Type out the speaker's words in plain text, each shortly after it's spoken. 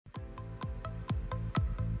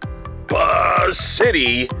your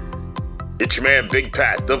city. It's your man, Big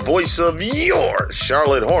Pat, the voice of your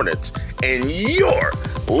Charlotte Hornets, and you're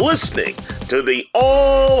listening to the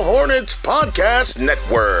All Hornets Podcast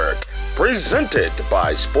Network, presented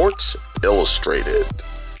by Sports Illustrated.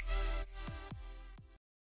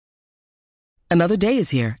 Another day is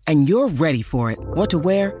here, and you're ready for it. What to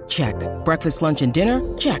wear? Check. Breakfast, lunch, and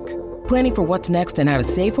dinner? Check. Planning for what's next and how to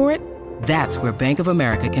save for it? That's where Bank of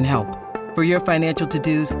America can help. For your financial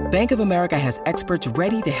to-dos, Bank of America has experts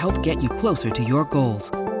ready to help get you closer to your goals.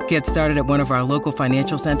 Get started at one of our local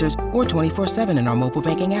financial centers or 24/7 in our mobile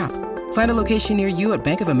banking app. Find a location near you at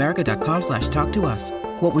bankofamerica.com/talktous.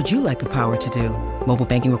 What would you like the power to do? Mobile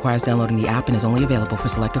banking requires downloading the app and is only available for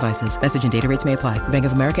select devices. Message and data rates may apply. Bank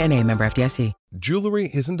of America N.A., member FDIC. Jewelry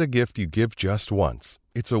isn't a gift you give just once.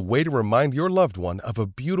 It's a way to remind your loved one of a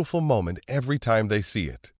beautiful moment every time they see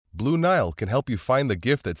it. Blue Nile can help you find the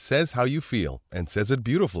gift that says how you feel and says it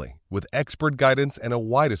beautifully, with expert guidance and a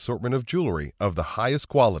wide assortment of jewelry of the highest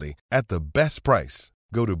quality at the best price.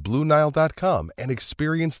 Go to BlueNile.com and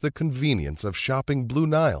experience the convenience of shopping Blue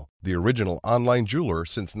Nile, the original online jeweler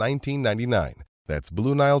since 1999. That's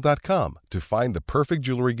BlueNile.com to find the perfect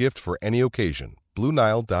jewelry gift for any occasion.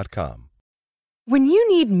 BlueNile.com. When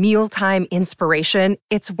you need mealtime inspiration,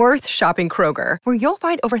 it's worth shopping Kroger, where you'll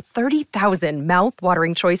find over 30,000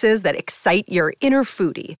 mouth-watering choices that excite your inner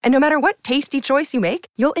foodie. And no matter what tasty choice you make,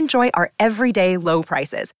 you'll enjoy our everyday low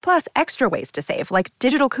prices, plus extra ways to save, like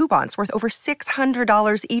digital coupons worth over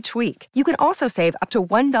 $600 each week. You can also save up to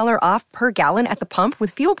 $1 off per gallon at the pump with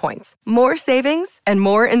fuel points. More savings and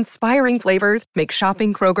more inspiring flavors make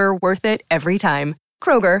shopping Kroger worth it every time.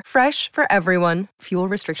 Kroger, fresh for everyone. Fuel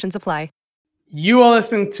restrictions apply. You are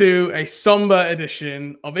listening to a somber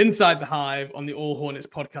edition of Inside the Hive on the All Hornets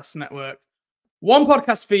Podcast Network. One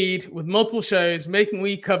podcast feed with multiple shows, making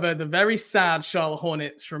we cover the very sad Charlotte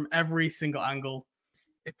Hornets from every single angle.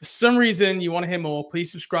 If for some reason you want to hear more, please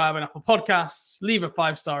subscribe on Apple Podcasts, leave a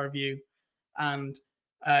 5-star review. And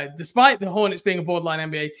despite the Hornets being a borderline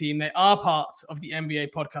NBA team, they are part of the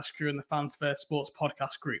NBA podcast crew and the Fans First Sports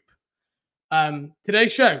podcast group.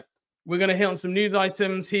 Today's show, we're going to hit on some news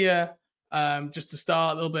items here. Just to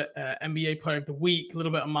start, a little bit NBA Player of the Week, a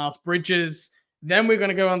little bit on Miles Bridges. Then we're going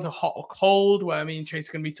to go on to Hot or Cold, where me and Chase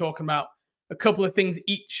are going to be talking about a couple of things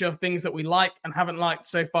each, of things that we like and haven't liked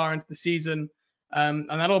so far into the season. And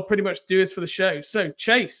that'll pretty much do us for the show. So,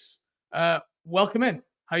 Chase, welcome in.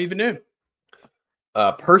 How you been doing?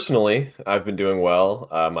 Personally, I've been doing well.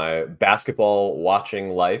 My basketball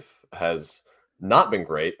watching life has not been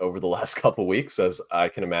great over the last couple weeks, as I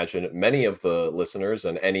can imagine many of the listeners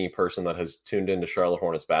and any person that has tuned into Charlotte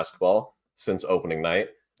Hornets basketball since opening night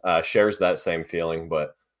shares that same feeling.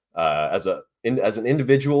 But as an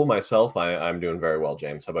individual myself, I'm doing very well.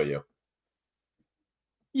 James, how about you?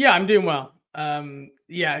 Yeah, I'm doing well.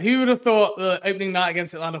 Who would have thought the opening night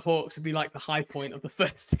against Atlanta Hawks would be like the high point of the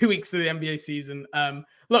first 2 weeks of the NBA season?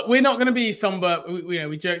 Look, we're not going to be somber.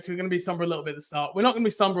 We joked we're going to be somber a little bit at the start. We're not going to be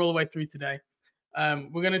somber all the way through today.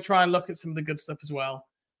 We're going to try and look at some of the good stuff as well.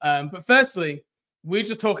 But firstly, we're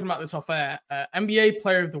just talking about this off air. NBA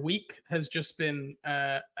Player of the Week has just been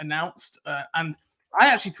announced. And I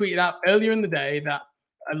actually tweeted out earlier in the day that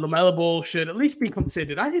LaMelo Ball should at least be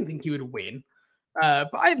considered. I didn't think he would win, but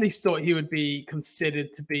I at least thought he would be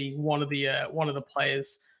considered to be one of the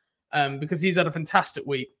players because he's had a fantastic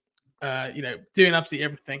week, doing absolutely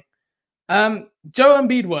everything. Joe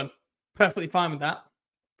Embiid won. Perfectly fine with that.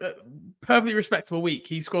 Perfectly respectable week.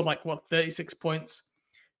 He scored 36 points.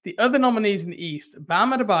 The other nominees in the East: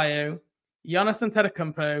 Bam Adebayo, Giannis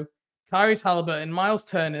Antetokounmpo, Tyrese Halliburton, Miles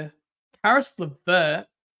Turner, Karis LeVert,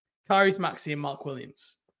 Tyrese Maxey, and Mark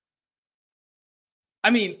Williams. I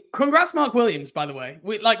mean, congrats, Mark Williams, by the way.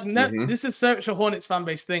 This is such a Hornets fan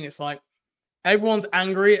base thing. It's like everyone's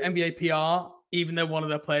angry at NBA PR, even though one of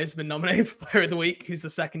their players has been nominated for Player of the Week, who's a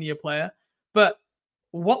second-year player. But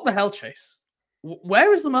what the hell, Chase?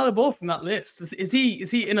 Where is LaMelo Ball from that list? Is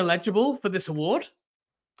he ineligible for this award?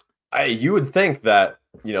 You would think that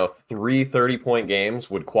 3 30-point games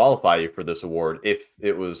would qualify you for this award if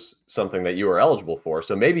it was something that you were eligible for.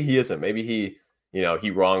 So maybe he isn't. Maybe he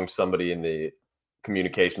wronged somebody in the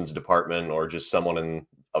communications department or just someone in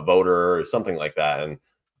a voter or something like that, and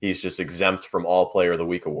he's just exempt from all Player of the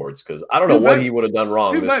Week awards because I don't know what he would have done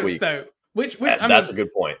wrong this week. Though? That's a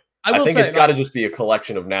good point. I think it's got to just be a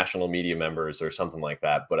collection of national media members or something like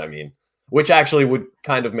that. But I mean, which actually would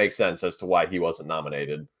kind of make sense as to why he wasn't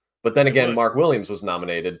nominated. But then again, Mark Williams was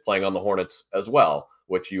nominated playing on the Hornets as well,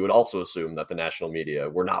 which you would also assume that the national media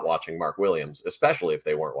were not watching Mark Williams, especially if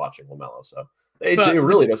they weren't watching LaMelo. So it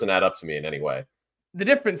really doesn't add up to me in any way. the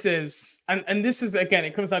difference is, and this is, again,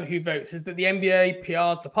 it comes down to who votes, is that the NBA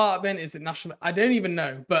PR's department, is it national? I don't even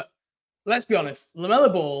know. But let's be honest,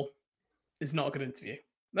 LaMelo Ball is not a good interview.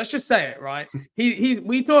 Let's just say it, right?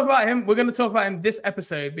 We talk about him. We're going to talk about him this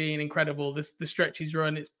episode being incredible. The stretch he's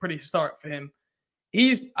run, it's pretty historic for him.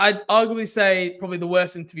 I'd arguably say, probably the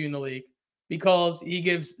worst interview in the league because he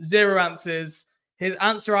gives zero answers. His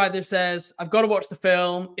answer either says, I've got to watch the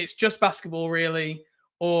film. It's just basketball, really.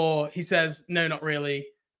 Or he says, no, not really.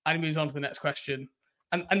 And he moves on to the next question.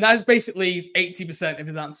 And that is basically 80% of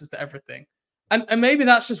his answers to everything. And maybe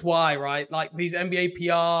that's just why, right? Like these NBA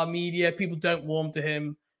PR, media, people don't warm to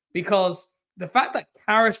him because the fact that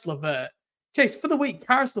Karis LeVert, Chase, for the week,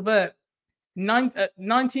 Karis LeVert,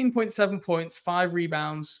 19.7 points, 5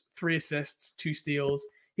 rebounds, 3 assists, 2 steals.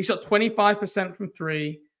 He shot 25% from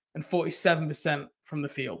 3 and 47% from the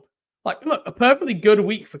field. Like, look, a perfectly good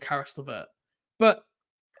week for Karis LeVert. But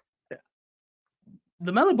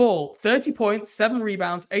LaMelo Ball, 30 points, 7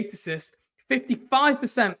 rebounds, 8 assists,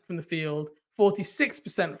 55% from the field,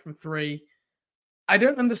 46% from 3. I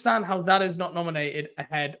don't understand how that is not nominated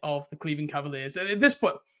ahead of the Cleveland Cavaliers. At this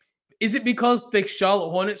point, is it because the Charlotte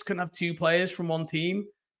Hornets couldn't have 2 players from one team?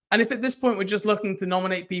 And if at this point we're just looking to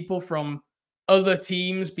nominate people from other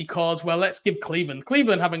teams because, well, let's give Cleveland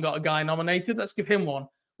haven't got a guy nominated, let's give him one.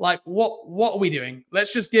 Like, what are we doing?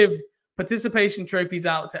 Let's just give participation trophies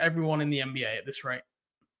out to everyone in the NBA at this rate.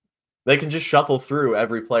 They can just shuffle through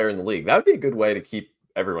every player in the league. That would be a good way to keep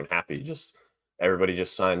everyone happy. Everybody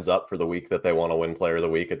just signs up for the week that they want to win player of the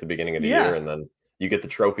week at the beginning of the year, and then you get the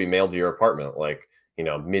trophy mailed to your apartment, like,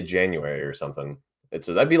 mid-January or something.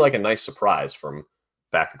 So that'd be like a nice surprise from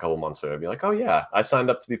back a couple months ago. I'd be like, oh yeah, I signed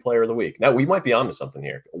up to be player of the week. Now we might be onto something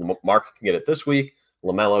here. Mark can get it this week.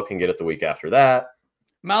 LaMelo can get it the week after that.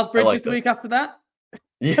 Miles Bridges the week after that?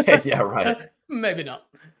 Yeah, right. Maybe not.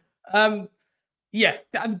 Yeah,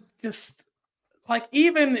 I'm just like,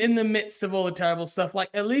 even in the midst of all the terrible stuff, like,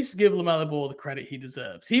 at least give LaMelo Ball the credit he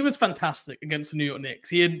deserves. He was fantastic against the New York Knicks.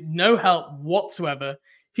 He had no help whatsoever.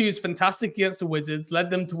 He was fantastic against the Wizards, led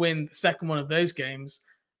them to win the second one of those games.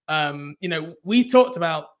 We talked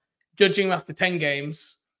about judging him after 10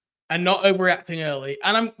 games and not overreacting early.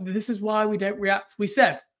 And this is why we don't react. We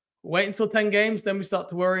said, wait until 10 games, then we start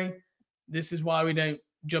to worry. This is why we don't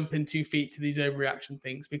jump in 2 feet to these overreaction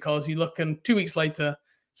things, because you look and 2 weeks later,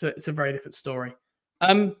 so it's a very different story.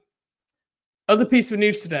 Other piece of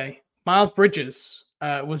news today, Miles Bridges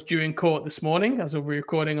was due in court this morning as we're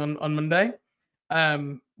recording on Monday.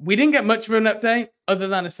 We didn't get much of an update other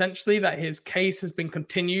than essentially that his case has been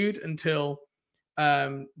continued until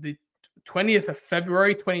the 20th of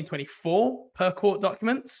February, 2024 per court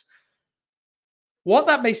documents. What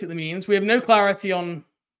that basically means, we have no clarity on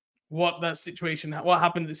what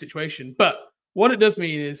happened in the situation. But what it does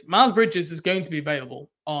mean is Miles Bridges is going to be available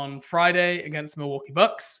on Friday against the Milwaukee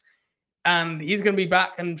Bucks. And he's going to be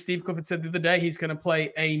back. And Steve Clifford said the other day he's going to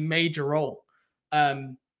play a major role.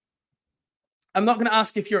 I'm not going to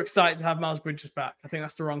ask if you're excited to have Miles Bridges back. I think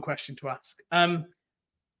that's the wrong question to ask.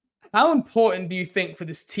 How important do you think for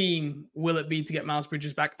this team will it be to get Miles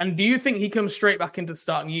Bridges back? And do you think he comes straight back into the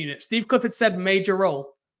starting unit? Steve Clifford said major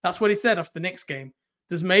role. That's what he said after the Knicks game.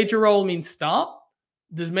 Does major role mean start?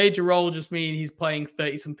 Does major role just mean he's playing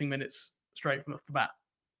 30-something minutes straight from off the bat?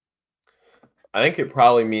 I think it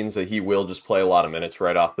probably means that he will just play a lot of minutes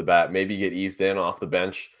right off the bat, maybe get eased in off the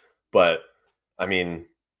bench. But, I mean,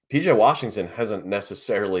 PJ Washington hasn't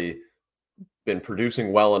necessarily been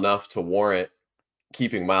producing well enough to warrant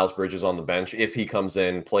keeping Miles Bridges on the bench if he comes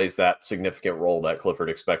in, plays that significant role that Clifford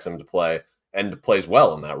expects him to play, and plays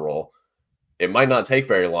well in that role. It might not take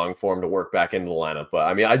very long for him to work back into the lineup. But,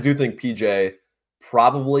 I mean, I do think PJ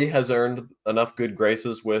probably has earned enough good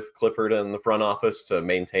graces with Clifford and the front office to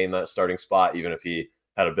maintain that starting spot, even if he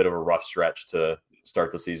had a bit of a rough stretch to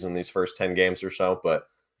start the season, these first 10 games or so. But,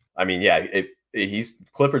 I mean, yeah,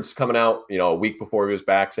 Clifford's coming out, a week before he was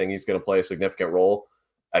back saying he's going to play a significant role.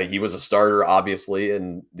 He was a starter, obviously,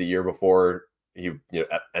 in the year before he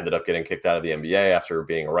ended up getting kicked out of the NBA after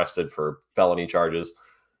being arrested for felony charges.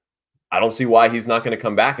 I don't see why he's not going to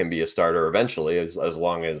come back and be a starter eventually, as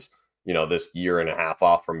long as, this year and a half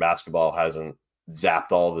off from basketball hasn't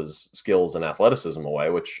zapped all of his skills and athleticism away,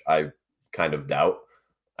 which I kind of doubt.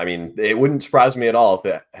 I mean, it wouldn't surprise me at all if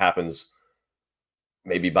it happens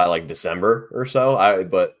maybe by like December or so.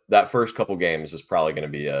 But that first couple games is probably going to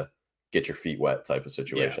be a get your feet wet type of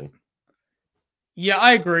situation. Yeah,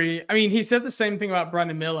 I agree. I mean, he said the same thing about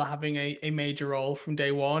Brandon Miller having a major role from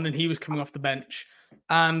day one, and he was coming off the bench.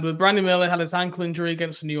 And with Brandon Miller had his ankle injury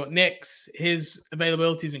against the New York Knicks, his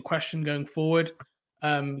availability is in question going forward.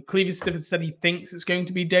 Cleveland Stifford said he thinks it's going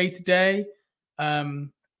to be day to day.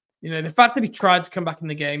 The fact that he tried to come back in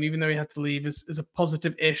the game, even though he had to leave, is a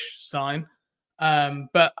positive-ish sign.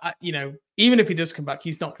 But even if he does come back,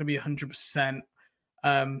 he's not going to be 100%.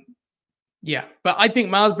 But I think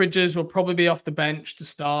Miles Bridges will probably be off the bench to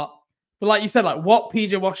start. But like you said, like what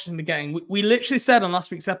PJ Washington are getting, we literally said on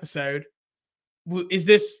last week's episode, is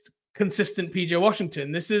this consistent PJ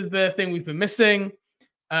Washington? This is the thing we've been missing.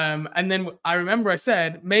 And then I remember I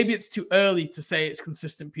said, maybe it's too early to say it's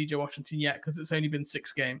consistent PJ Washington yet because it's only been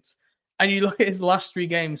 6 games. And you look at his last 3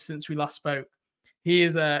 games since we last spoke. He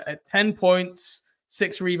is at 10 points,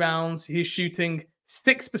 6 rebounds. He's shooting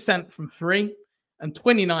 6% from 3 and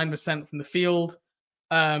 29% from the field.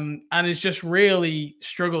 And has just really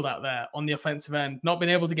struggled out there on the offensive end, not been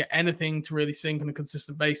able to get anything to really sink on a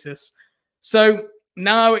consistent basis. So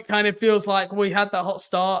now it kind of feels like we had that hot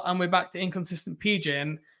start and we're back to inconsistent PJ.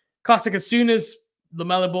 And classic, as soon as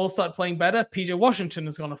LaMelo Ball started playing better, PJ Washington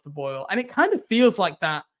has gone off the boil. And it kind of feels like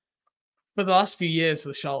that for the last few years for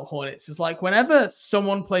the Charlotte Hornets. It's like whenever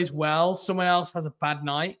someone plays well, someone else has a bad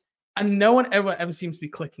night, and no one ever seems to be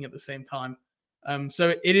clicking at the same time.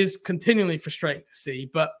 So it is continually frustrating to see.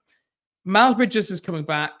 But Miles Bridges is coming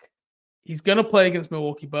back. He's going to play against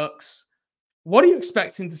Milwaukee Bucks. What are you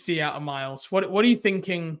expecting to see out of Miles? What are you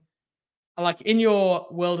thinking, like in your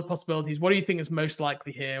world of possibilities, what do you think is most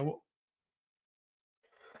likely here?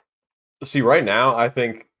 See, right now, I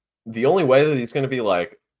think the only way that he's going to be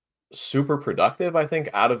like super productive, I think,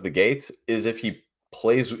 out of the gate is if he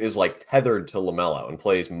is like tethered to LaMelo and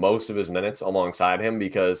plays most of his minutes alongside him,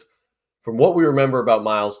 because from what we remember about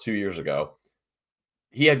Miles 2 years ago,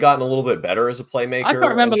 he had gotten a little bit better as a playmaker. I can't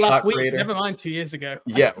remember last week. Creator. Never mind 2 years ago.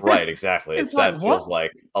 Yeah, right. Exactly. That feels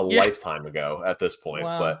like a lifetime ago at this point.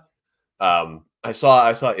 Wow. But I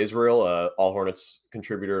saw Israel, All Hornets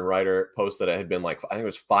contributor and writer, post that it had been like, I think it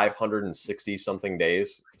was 560 something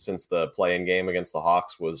days since the play-in game against the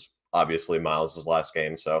Hawks was obviously Miles's last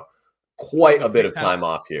game. So quite a bit of time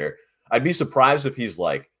off here. I'd be surprised if he's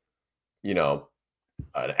like,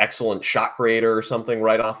 an excellent shot creator or something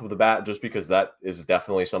right off of the bat, just because that is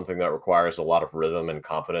definitely something that requires a lot of rhythm and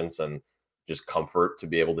confidence and just comfort to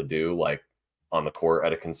be able to do like on the court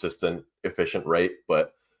at a consistent, efficient rate.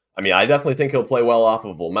 But I mean, I definitely think he'll play well off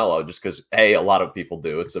of LaMelo just because A, a lot of people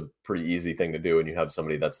do. It's a pretty easy thing to do when you have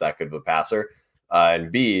somebody that's that good of a passer.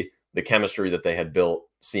 And B, the chemistry that they had built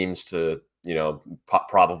seems to,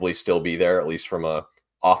 probably still be there, at least from a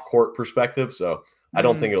off-court perspective. So I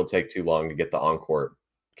don't think it'll take too long to get the on-court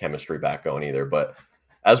chemistry back going either. But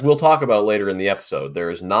as we'll talk about later in the episode, there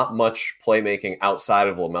is not much playmaking outside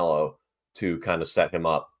of LaMelo to kind of set him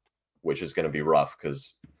up, which is going to be rough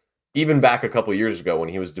because even back a couple years ago when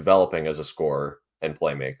he was developing as a scorer and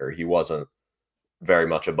playmaker, he wasn't very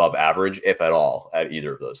much above average, if at all, at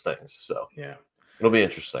either of those things. So yeah, it'll be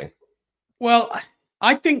interesting. Well,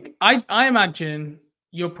 I think I imagine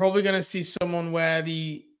you're probably going to see someone where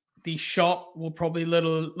the shot will probably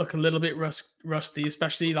look a little bit rusty,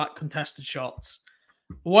 especially like contested shots.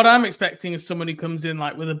 What I'm expecting is someone who comes in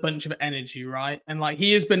like with a bunch of energy, right? And like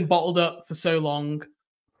he has been bottled up for so long,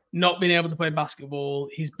 not being able to play basketball.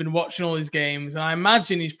 He's been watching all these games, and I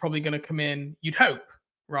imagine he's probably going to come in, you'd hope,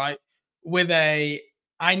 right? With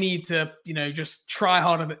I need to, just try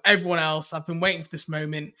harder than everyone else. I've been waiting for this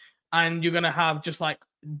moment. And you're going to have just like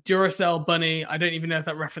Duracell Bunny. I don't even know if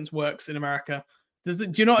that reference works in America. Do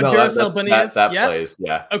you know what a Duracell Bunny is? That plays,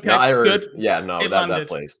 yeah. Okay, no, good. Yeah, no, that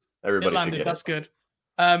plays. Everybody should get That's it.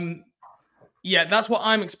 Good. Yeah, that's what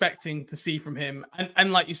I'm expecting to see from him.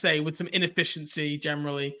 And like you say, with some inefficiency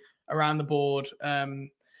generally around the board.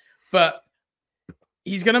 But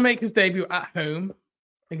he's going to make his debut at home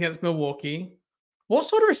against Milwaukee. What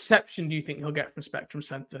sort of reception do you think he'll get from Spectrum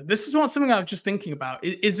Center? This is something I was just thinking about.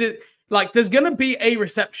 Is it like there's going to be a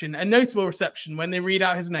reception, a notable reception when they read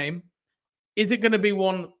out his name? Is it going to be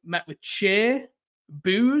one met with cheer,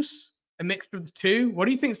 boos, a mixture of the two? What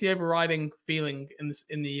do you think is the overriding feeling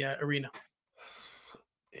in the arena?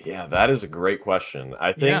 Yeah, that is a great question.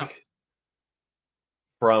 I think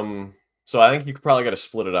I think you could probably got to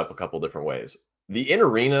split it up a couple different ways. The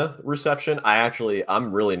in-arena reception,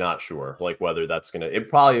 I'm really not sure, like whether it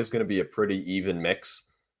probably is going to be a pretty even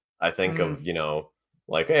mix. I think of,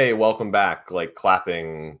 like, hey, welcome back, like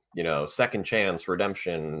clapping, second chance,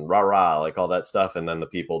 redemption, rah, rah, like all that stuff. And then the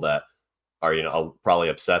people that are, probably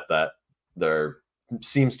upset that there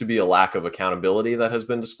seems to be a lack of accountability that has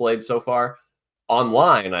been displayed so far.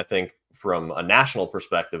 Online, I think from a national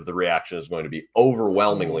perspective, the reaction is going to be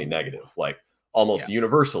overwhelmingly negative, like almost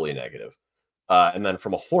universally negative. And then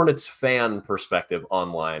from a Hornets fan perspective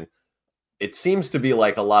online, it seems to be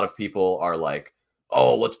like a lot of people are like,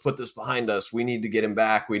 oh, let's put this behind us. We need to get him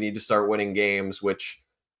back. We need to start winning games, which,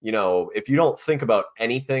 if you don't think about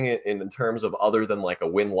anything in terms of other than like a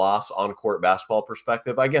win-loss on-court basketball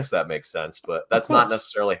perspective, I guess that makes sense. But that's not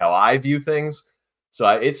necessarily how I view things. So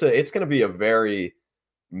it's going to be a very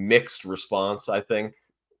mixed response, I think,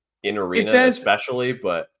 in arena especially.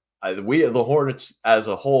 But the Hornets as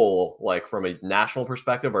a whole, like from a national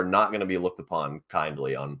perspective, are not going to be looked upon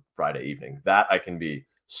kindly on Friday evening. That I can be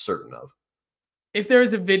certain of. If there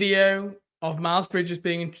is a video of Miles Bridges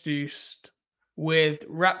being introduced with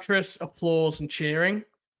rapturous applause and cheering,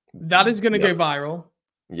 that is going to go viral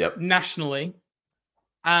nationally.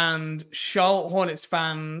 And Charlotte Hornets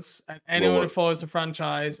fans and anyone who follows the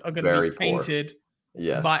franchise are going to be painted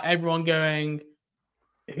by everyone going,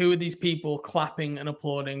 who are these people clapping and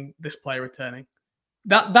applauding this player returning?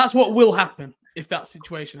 That's what will happen if that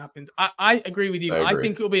situation happens. I agree with you. I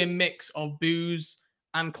think it'll be a mix of boos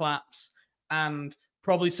and claps, and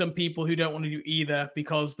probably some people who don't want to do either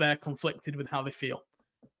because they're conflicted with how they feel.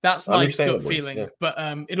 That's my gut feeling. Yeah. But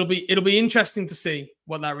it'll be interesting to see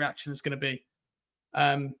what that reaction is going to be.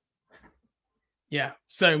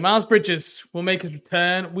 So Miles Bridges will make his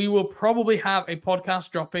return. We will probably have a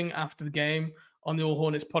podcast dropping after the game on the All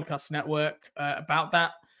Hornets Podcast Network about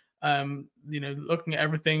that. Looking at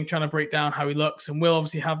everything, trying to break down how he looks, and we'll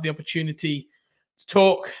obviously have the opportunity to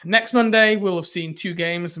talk next Monday. We'll have seen 2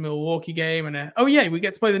 games, the Milwaukee game, and we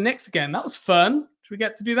get to play the Knicks again. That was fun. Should we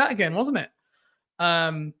get to do that again, wasn't it?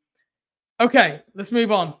 Okay, let's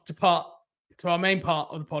move on to our main part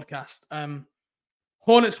of the podcast.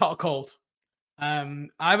 Hornets hot or cold?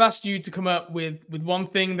 I've asked you to come up with one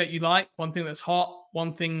thing that you like, one thing that's hot,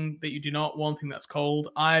 one thing that you do not, one thing that's cold.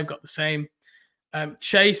 I've got the same.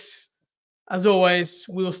 Chase, as always,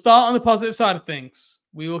 we will start on the positive side of things.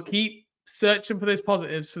 We will keep searching for those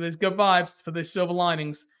positives, for those good vibes, for those silver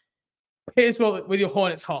linings. Here's what with your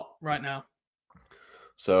Hornets hot right now.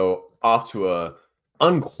 So off to a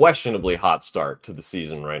unquestionably hot start to the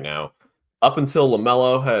season right now. Up until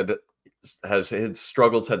LaMelo his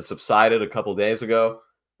struggles had subsided a couple days ago,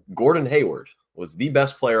 Gordon Hayward was the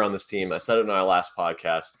best player on this team. I said it in our last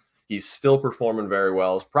podcast. He's still performing very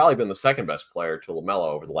well. He's probably been the second best player to LaMelo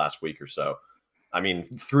over the last week or so. I mean,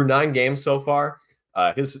 through 9 games so far,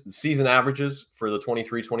 his season averages for the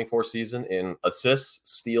 23-24 season in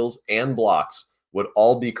assists, steals, and blocks would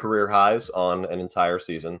all be career highs on an entire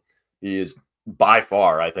season. He is by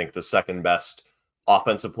far, I think, the second best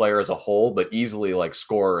offensive player as a whole, but easily like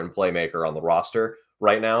scorer and playmaker on the roster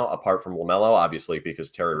right now, apart from LaMelo, obviously,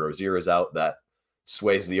 because Terry Rozier is out. That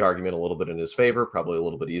sways the argument a little bit in his favor, probably a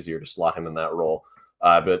little bit easier to slot him in that role.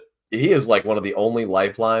 But he is like one of the only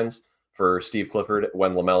lifelines for Steve Clifford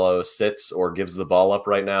when LaMelo sits or gives the ball up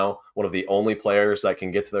right now. One of the only players that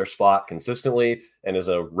can get to their spot consistently and is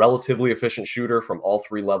a relatively efficient shooter from all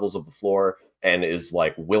 3 levels of the floor and is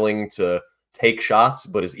like willing to take shots,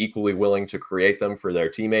 but is equally willing to create them for their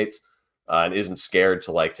teammates and isn't scared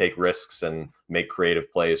to like take risks and make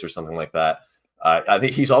creative plays or something like that. I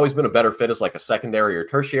think he's always been a better fit as like a secondary or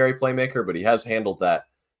tertiary playmaker, but he has handled that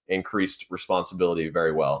increased responsibility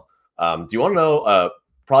very well. Do you want to know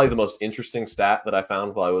probably the most interesting stat that I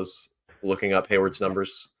found while I was looking up Hayward's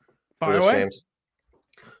numbers for this, James?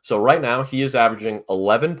 So right now he is averaging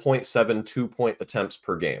 11.72 point attempts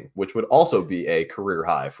per game, which would also be a career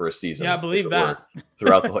high for a season. Yeah, I believe that.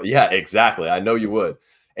 Throughout the whole, yeah, exactly. I know you would.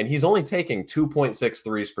 And he's only taking 2.6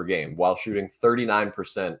 threes per game while shooting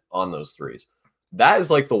 39% on those threes. That is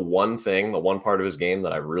like the one part of his game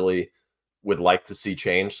that I really would like to see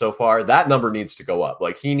change so far. That number needs to go up.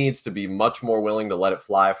 Like he needs to be much more willing to let it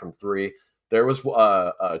fly from 3. There was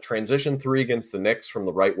a transition 3 against the Knicks from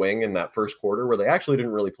the right wing in that first quarter where they actually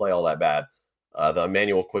didn't really play all that bad. The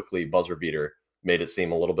Emmanuel Quickley buzzer beater made it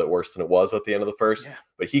seem a little bit worse than it was at the end of the first. Yeah.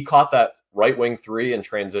 But he caught that right wing 3 in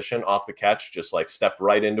transition off the catch, just like stepped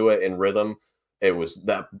right into it in rhythm. It was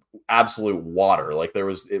that absolute water. Like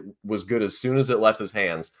it was good as soon as it left his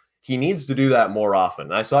hands. He needs to do that more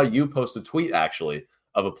often. I saw you post a tweet actually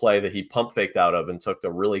of a play that he pump faked out of and took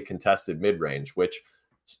a really contested mid-range, which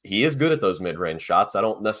he is good at those mid-range shots. I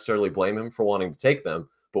don't necessarily blame him for wanting to take them,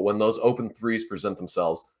 but when those open threes present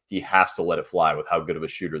themselves, he has to let it fly with how good of a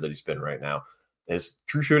shooter that he's been right now. His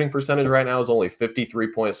true shooting percentage right now is only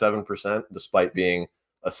 53.7%, despite being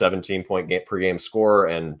a 17-point per game scorer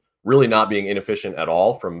and really not being inefficient at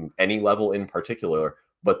all from any level in particular,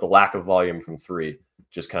 but the lack of volume from 3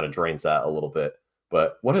 just kind of drains that a little bit.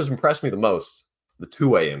 But what has impressed me the most, the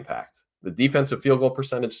two-way impact. The defensive field goal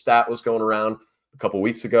percentage stat was going around. a couple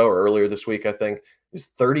weeks ago or earlier this week, I think. Is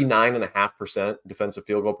 39.5% defensive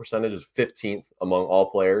field goal percentage, is 15th among all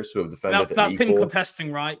players who have defended. That's him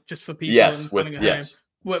contesting, right? Just for people understanding at home.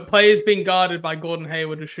 What players being guarded by Gordon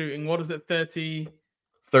Hayward are shooting? What is it?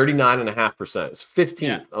 39.5%. It's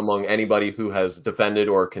 15th among anybody who has defended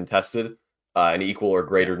or contested an equal or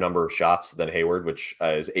greater number of shots than Hayward, which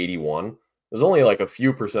is 81. There's only like a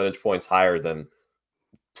few percentage points higher than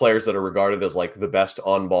players that are regarded as like the best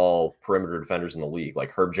on-ball perimeter defenders in the league,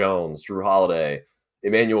 like Herb Jones, Drew Holiday,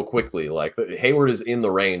 Emmanuel Quickly. Like Hayward is in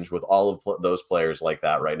the range with all of those players like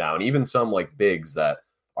that right now. And even some like bigs that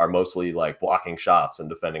are mostly like blocking shots and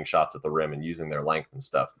defending shots at the rim and using their length and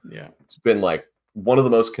stuff. Yeah. It's been like one of the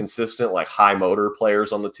most consistent, like high motor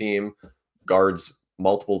players on the team, guards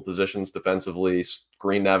multiple positions defensively.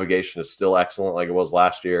 Screen navigation is still excellent like it was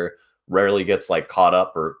last year. Rarely gets like caught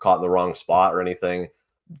up or caught in the wrong spot or anything.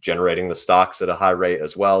 Generating the stocks at a high rate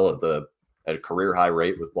as well, at a career high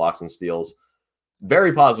rate with blocks and steals.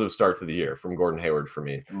 Very positive start to the year from Gordon Hayward for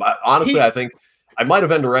me. Honestly, I think I might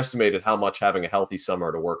have underestimated how much having a healthy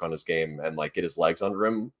summer to work on his game and like get his legs under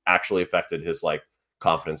him actually affected his like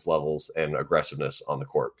confidence levels and aggressiveness on the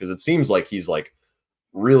court. Because it seems like he's like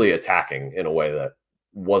really attacking in a way that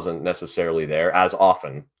wasn't necessarily there as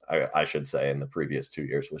often, I should say, in the previous 2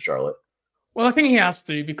 years with Charlotte. Well, I think he has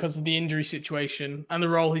to because of the injury situation and the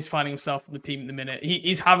role he's finding himself in the team at the minute.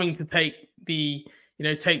 He's having to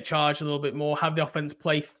take charge a little bit more, have the offense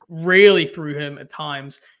play really through him at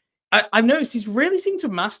times. I've noticed he's really seemed to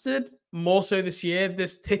have mastered more so this year,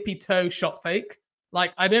 this tippy toe shot fake.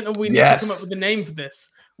 Like, I don't know, we need to come up with a name for this.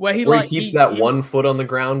 Where he keeps that 1 foot on the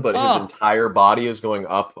ground, but his entire body is going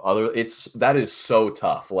up. That is so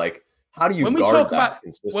tough. Like, how do you guard that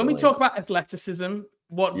consistently? When we talk about athleticism,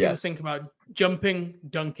 what do you think about jumping,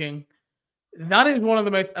 dunking? That is one of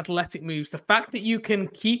the most athletic moves. The fact that you can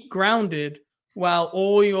keep grounded while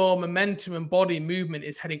all your momentum and body movement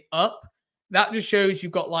is heading up, that just shows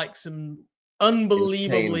you've got like some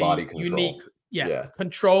unbelievably unique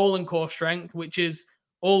control and core strength, which is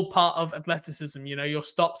all part of athleticism. Your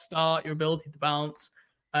stop start, your ability to bounce.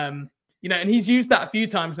 And he's used that a few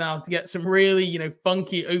times now to get some really,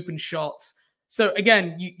 funky open shots. So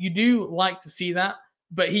again, you do like to see that.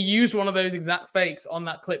 But he used one of those exact fakes on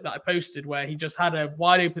that clip that I posted where he just had a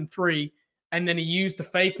wide open three and then he used the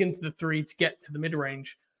fake into the three to get to the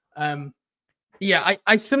mid-range.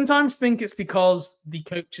 I sometimes think it's because the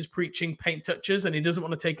coach is preaching paint touches and he doesn't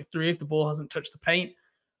want to take a three if the ball hasn't touched the paint.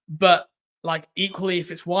 But like equally,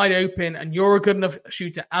 if it's wide open and you're a good enough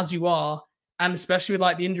shooter as you are, and especially with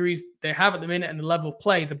like the injuries they have at the minute and the level of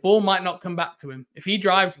play, the ball might not come back to him. If he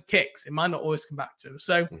drives and kicks, it might not always come back to him.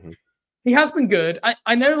 So he has been good.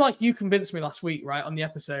 I know, like, you convinced me last week, right, on the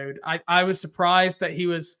episode. I was surprised that he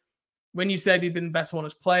was, when you said he'd been the best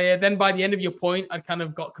honest player, then by the end of your point, I kind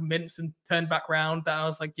of got convinced and turned back around that I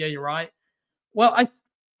was like, yeah, you're right. Well,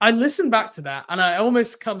 I listened back to that and I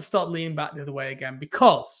almost kind of started leaning back the other way again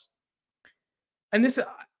because, and this,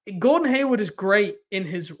 Gordon Hayward is great in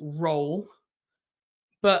his role,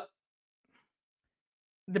 but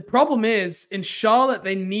the problem is in Charlotte,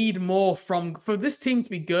 they need more for this team to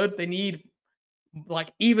be good. They need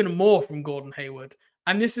like even more from Gordon Hayward.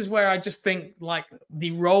 And this is where I just think like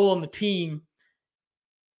the role on the team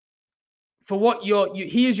for what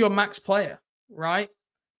he is your max player, right?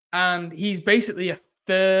 And he's basically a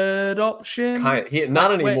third option.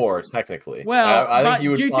 Not anymore, technically. Well, I think he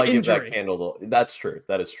would probably give that candle. That's true.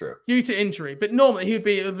 That is true. Due to injury. But normally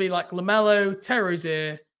it would be like LaMelo, Terry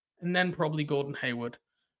Rozier, and then probably Gordon Hayward.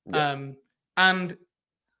 Yeah. And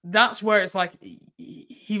that's where it's like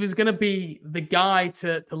he was going to be the guy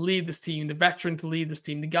to lead this team, the veteran to lead this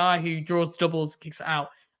team, the guy who draws doubles, kicks it out.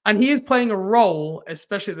 And he is playing a role,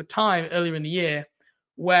 especially at the time earlier in the year,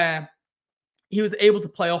 where he was able to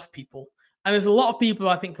play off people. And there's a lot of people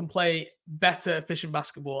who I think can play better, efficient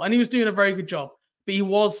basketball. And he was doing a very good job. But he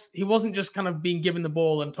wasn't just kind of being given the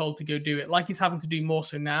ball and told to go do it, like he's having to do more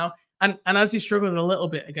so now. And as he struggled a little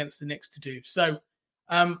bit against the Knicks to do. So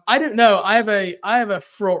I don't know. I have a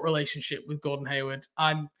fraught relationship with Gordon Hayward.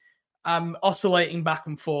 I'm oscillating back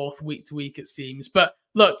and forth week to week, it seems. But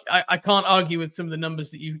look, I can't argue with some of the numbers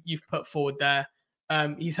that you've put forward there.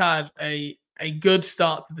 He's had a good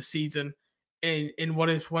start to the season in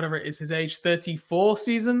whatever it is, his age 34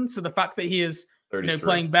 season. So the fact that he is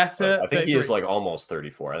playing better. I think he is like almost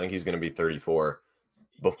 34. I think he's going to be 34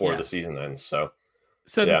 before the season ends.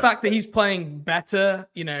 So the fact that he's playing better,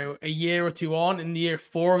 a year or two on in year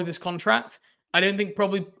 4 of this contract, I don't think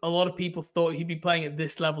probably a lot of people thought he'd be playing at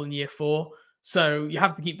this level in year 4. So you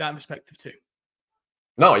have to keep that in perspective too.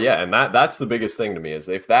 No, yeah. And that's the biggest thing to me is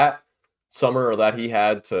if that summer that he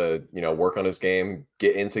had to, work on his game,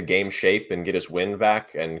 get into game shape and get his wind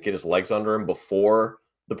back and get his legs under him before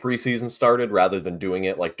the preseason started, rather than doing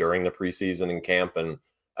it like during the preseason in camp and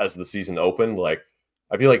as the season opened. Like,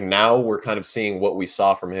 I feel like now we're kind of seeing what we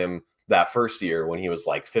saw from him that first year when he was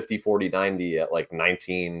like 50, 40, 90 at like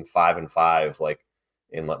 19, 5-5, like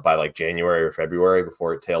by like January or February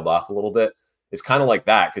before it tailed off a little bit. It's kind of like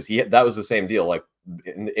that, because that was the same deal. Like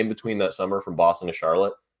in between that summer from Boston to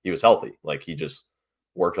Charlotte, he was healthy. Like, he just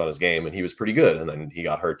worked on his game and he was pretty good. And then he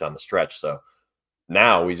got hurt down the stretch. So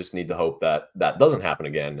now we just need to hope that that doesn't happen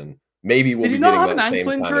again. And maybe we'll be getting that same kind of... Did he not have an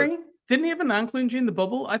ankle injury? Didn't he have an ankle injury in the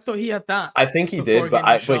bubble? I thought he had that. I think he did,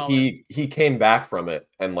 but he came back from it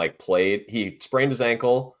and like played. He sprained his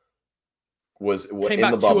ankle, was in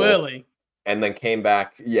the bubble too early, and then came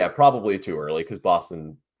back. Yeah, probably too early, because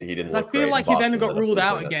Boston, he didn't look great. I feel like he then got ruled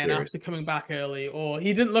out again after coming back early, or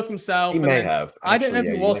he didn't look himself. He may have. I don't know if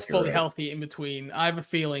he was fully healthy in between. I have a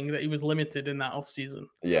feeling that he was limited in that offseason.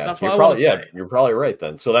 Yeah, that's what I want to say. You're probably right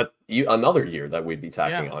then. So that another year that we'd be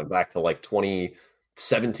tacking on, back to like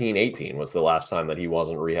 2017, 18 was the last time that he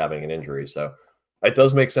wasn't rehabbing an injury. So it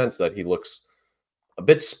does make sense that he looks a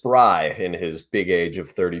bit spry in his big age of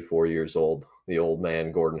 34 years old. The old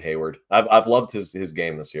man, Gordon Hayward. I've loved his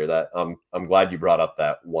game this year. That I'm glad you brought up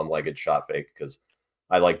that one-legged shot fake, because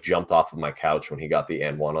I like jumped off of my couch when he got the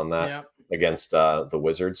and one on that against the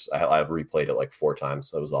Wizards. I've replayed it like 4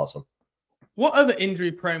 times. That was awesome. What other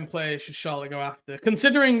injury-prone players should Charlotte go after?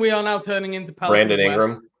 Considering we are now turning into Brandon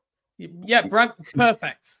Ingram. Yeah,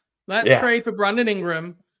 perfect. Let's trade for Brandon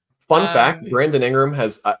Ingram. Fun fact, Brandon Ingram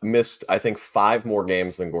has missed, I think, 5 more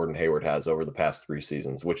games than Gordon Hayward has over the past 3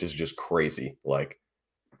 seasons, which is just crazy. Like,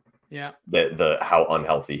 the how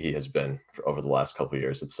unhealthy he has been over the last couple of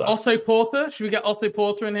years. It sucks. Otto Porter, should we get Otto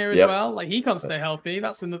Porter in here as well? Like, he can't stay healthy.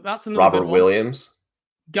 That's another Robert Williams.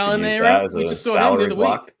 Gallinari, we just saw him the other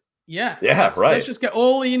week. Yeah, right. Let's just get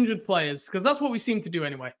all the injured players, because that's what we seem to do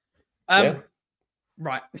anyway.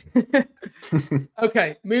 Right.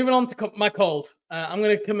 Okay, moving on to my cold. I'm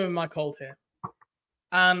going to come in with my cold here.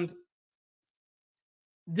 And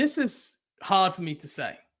this is hard for me to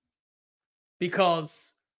say,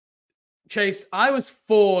 because, Chase, I was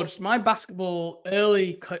forged, my basketball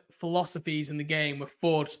early philosophies in the game were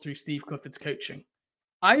forged through Steve Clifford's coaching.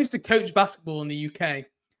 I used to coach basketball in the UK,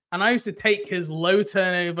 and I used to take his low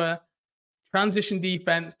turnover, transition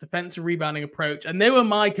defense, defensive rebounding approach, and they were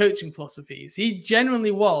my coaching philosophies. He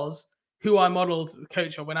genuinely was who I modeled the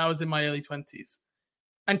coach of when I was in my early 20s.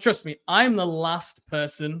 And trust me, I'm the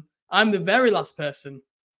very last person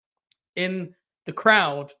in the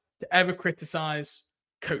crowd to ever criticize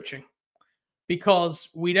coaching, because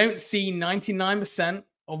we don't see 99%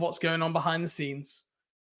 of what's going on behind the scenes.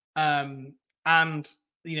 And,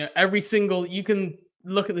 you can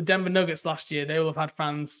look at the Denver Nuggets last year. They will have had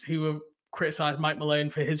fans who were criticized Mike Malone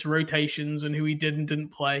for his rotations and who he did and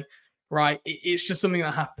didn't play, right? It's just something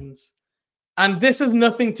that happens. And this has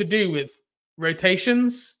nothing to do with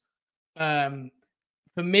rotations. For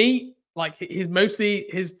me, like, his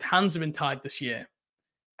hands have been tied this year.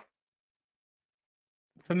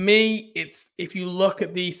 For me, it's, if you look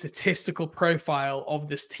at the statistical profile of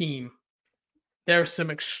this team, there are some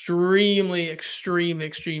extremely,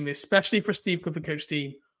 especially for Steve Clifford coach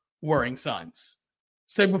team, worrying signs.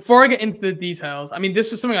 So before I get into the details, I mean,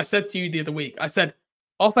 this was something I said to you the other week. I said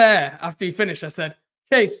off air after you finished, I said,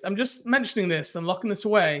 Chase, I'm just mentioning this and locking this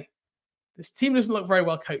away. This team doesn't look very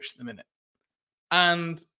well coached at the minute.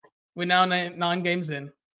 And we're now 9 games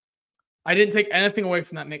in. I didn't take anything away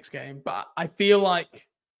from that Knicks game, but I feel like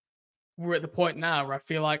we're at the point now where I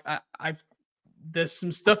feel like there's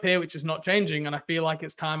some stuff here which is not changing, and I feel like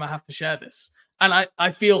it's time I have to share this. And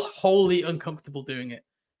I feel wholly uncomfortable doing it,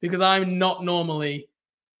 because I'm not normally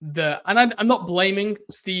I'm not blaming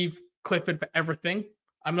Steve Clifford for everything.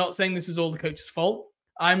 I'm not saying this is all the coach's fault.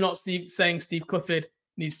 I'm not saying Steve Clifford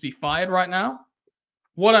needs to be fired right now.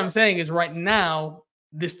 What I'm saying is, right now,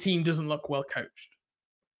 this team doesn't look well coached.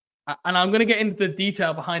 And I'm going to get into the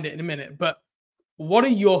detail behind it in a minute. But what are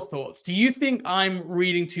your thoughts? Do you think I'm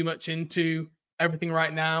reading too much into everything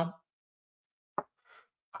right now?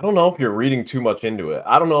 I don't know if you're reading too much into it.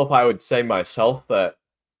 I don't know if I would say myself that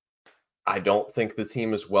I don't think the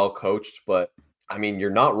team is well coached, but I mean,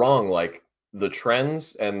 you're not wrong. Like, the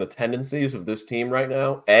trends and the tendencies of this team right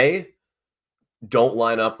now, don't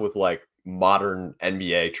line up with like modern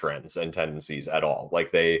NBA trends and tendencies at all.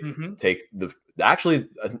 Like, they take actually,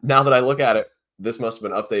 now that I look at it, this must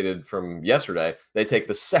have been updated from yesterday. They take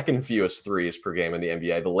the second fewest threes per game in the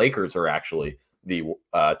NBA. The Lakers are actually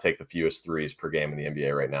take the fewest threes per game in the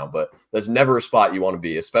NBA right now, but that's never a spot you want to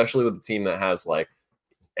be, especially with a team that has like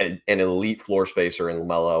an elite floor spacer in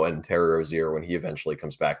LaMelo and Terry Rozier when he eventually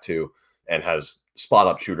comes back too, and has spot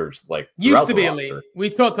up shooters like used to be roster. elite.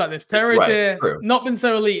 We've talked about this. Terry Rozier not been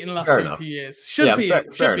so elite in the last few years. Should be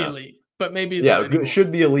elite, but maybe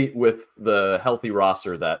should be elite with the healthy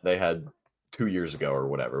roster that they had 2 years ago or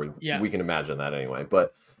whatever. We can imagine that anyway.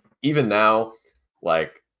 But even now,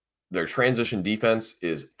 like, their transition defense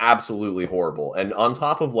is absolutely horrible. And on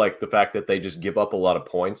top of like the fact that they just give up a lot of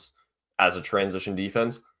points as a transition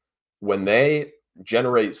defense, when they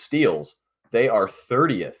generate steals, they are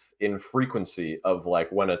 30th in frequency of like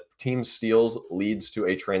when a team steals leads to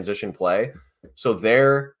a transition play. So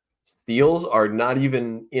their steals are not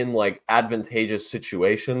even in like advantageous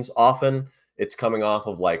situations. Often it's coming off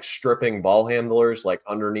of like stripping ball handlers like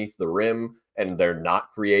underneath the rim, and they're not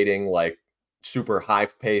creating like super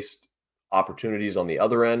high-paced opportunities on the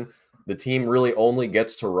other end. The team really only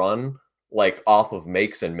gets to run like off of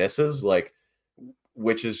makes and misses, like,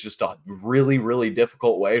 which is just a really, really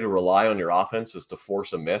difficult way to rely on your offense, is to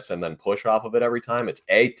force a miss and then push off of it every time. It's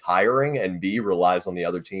A, tiring, and B, relies on the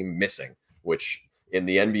other team missing, which in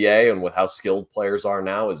the NBA and with how skilled players are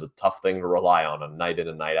now is a tough thing to rely on a night in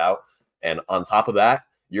and night out. And on top of that,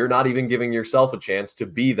 you're not even giving yourself a chance to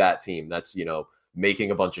be that team that's, you know,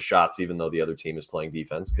 making a bunch of shots, even though the other team is playing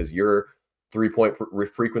defense, because your 3-point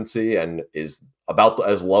frequency and is about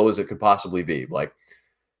as low as it could possibly be. Like,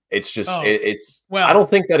 it's just, I don't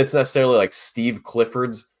think that it's necessarily like Steve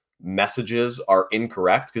Clifford's messages are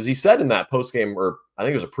incorrect, because he said in that post-game, or I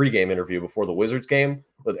think it was a pregame interview before the Wizards game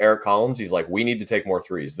with Eric Collins, he's like, we need to take more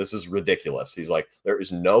threes. This is ridiculous. He's like, there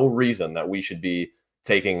is no reason that we should be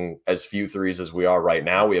taking as few threes as we are right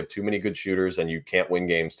now. We have too many good shooters, and you can't win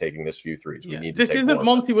games taking this few threes. We need to. This isn't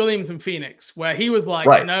Monty Williams in Phoenix, where he was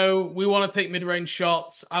like, "No, we want to take mid-range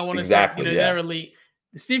shots. I want to take, they're elite."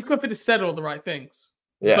 Steve Clifford has said all the right things.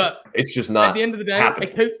 Yeah, but it's just not. At the end of the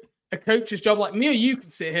day, a coach's job, like me or you, can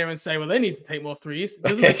sit here and say, "Well, they need to take more threes." It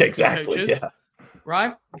doesn't make exactly. Coaches,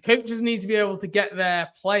 right? The coaches need to be able to get their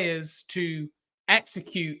players to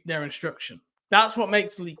execute their instruction. That's what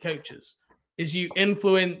makes elite coaches. Is you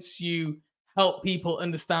influence, you help people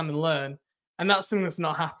understand and learn. And that's something that's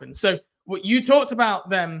not happened. So what you talked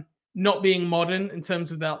about them not being modern in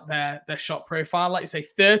terms of their shot profile, like you say,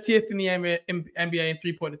 30th in the NBA in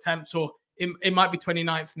 3-point attempts, or it might be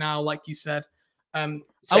 29th now, like you said. I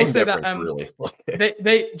will say that really.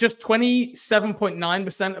 they just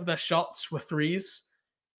 27.9% of their shots were threes.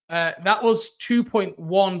 That was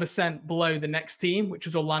 2.1% below the next team, which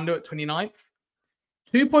was Orlando at 29th.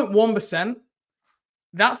 2.1%,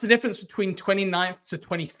 that's the difference between 29th to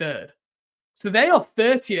 23rd. So they are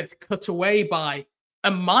 30th, cut away by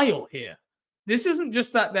a mile here. This isn't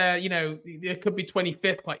just that they're, they could be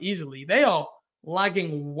 25th quite easily. They are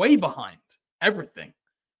lagging way behind everything.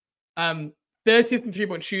 30th in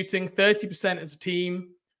 3-point shooting, 30% as a team.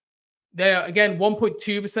 They are, again,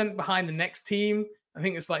 1.2% behind the next team. I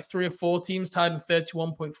think it's like 3 or 4 teams tied in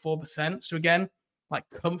 31.4%. So again, like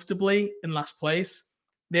comfortably in last place.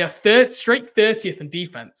 They are straight 30th in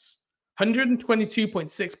defense,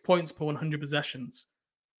 122.6 points per 100 possessions.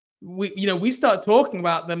 We started talking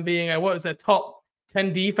about them being their top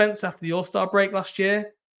 10 defense after the All-Star break last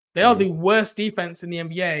year. They are the worst defense in the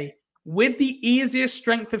NBA with the easiest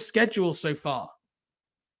strength of schedule so far.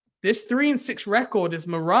 This 3-6 record is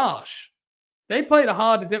mirage. They played a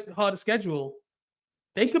harder schedule.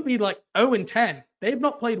 They could be like 0-10. They've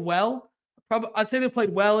not played well. I'd say they've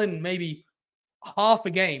played well in maybe half a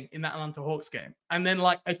game in that Atlanta Hawks game, and then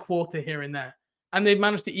like a quarter here and there. And they've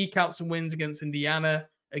managed to eke out some wins against Indiana,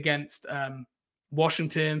 against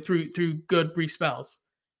Washington through good brief spells.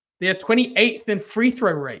 They are 28th in free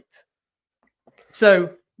throw rate.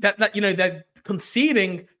 So that they're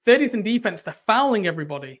conceding 30th in defense. They're fouling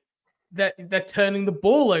everybody. They're turning the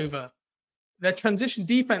ball over. Their transition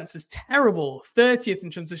defense is terrible. 30th in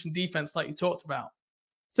transition defense, like you talked about.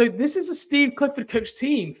 So this is a Steve Clifford coach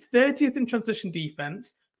team, 30th in transition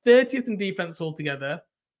defense, 30th in defense altogether,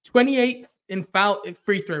 28th in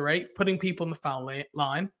free throw rate, putting people in the foul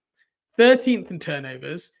line, 13th in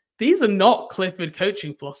turnovers. These are not Clifford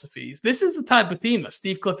coaching philosophies. This is the type of team that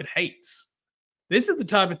Steve Clifford hates. This is the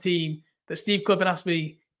type of team that Steve Clifford has to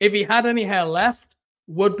be, if he had any hair left,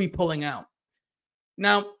 would be pulling out.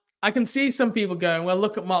 Now, I can see some people going, well,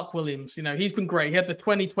 look at Mark Williams. He's been great. He had the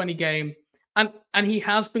 2020 game. And he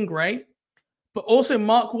has been great, but also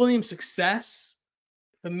Mark Williams' success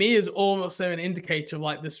for me is also an indicator of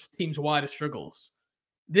like this team's wider struggles.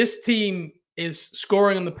 This team is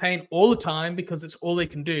scoring on the paint all the time because it's all they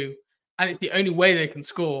can do, and it's the only way they can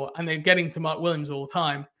score. And they're getting to Mark Williams all the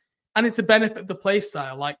time, and it's a benefit of the play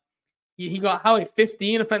style. Like he got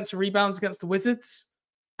 15 offensive rebounds against the Wizards.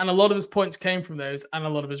 And a lot of his points came from those and a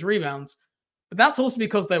lot of his rebounds. But that's also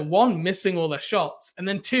because they're, one, missing all their shots. And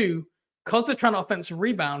then two, because they're trying to offensive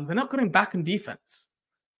rebound, they're not getting back in defense.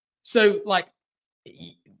 So, like,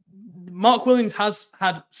 Mark Williams has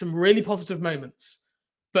had some really positive moments.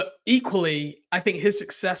 But equally, I think his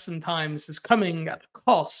success sometimes is coming at the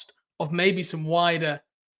cost of maybe some wider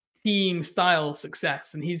team style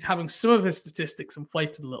success. And he's having some of his statistics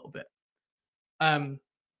inflated a little bit.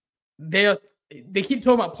 They keep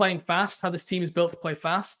talking about playing fast, how this team is built to play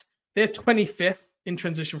fast. They're 25th in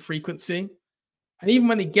transition frequency. And even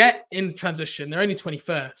when they get in transition, they're only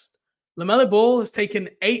 21st. LaMelo Ball has taken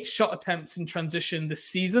 8 shot attempts in transition this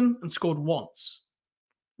season and scored once.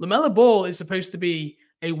 LaMelo Ball is supposed to be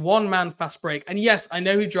a one-man fast break. And yes, I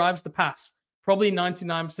know he drives the pass, probably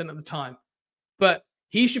 99% of the time. But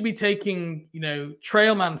he should be taking,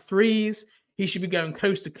 trail man threes. He should be going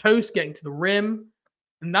coast to coast, getting to the rim.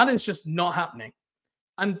 And that is just not happening.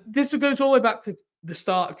 And this goes all the way back to the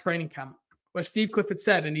start of training camp, where Steve Clifford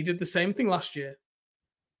said, and he did the same thing last year.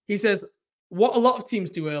 He says, what a lot of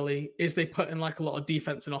teams do early is they put in like a lot of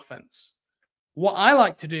defense and offense. What I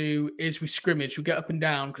like to do is we scrimmage, we get up and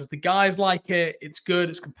down because the guys like it. It's good,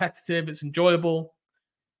 it's competitive, it's enjoyable.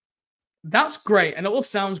 That's great. And it all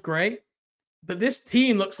sounds great. But this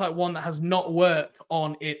team looks like one that has not worked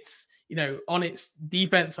on its on its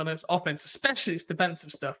defense, on its offense, especially its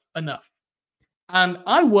defensive stuff enough. And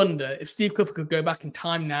I wonder if Steve Clifford could go back in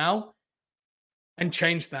time now and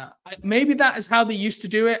change that. Maybe that is how they used to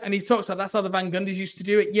do it. And he talks about that's how the Van Gundys used to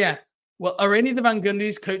do it. Yeah. Well, are any of the Van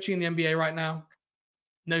Gundys coaching in the NBA right now?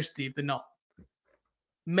 No, Steve, they're not.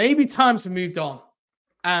 Maybe times have moved on.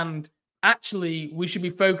 And actually, we should be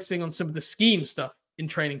focusing on some of the scheme stuff in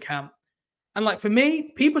training camp. And like for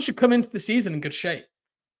me, people should come into the season in good shape.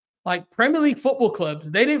 Like Premier League football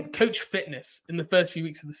clubs, they don't coach fitness in the first few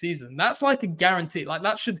weeks of the season. That's like a guarantee. Like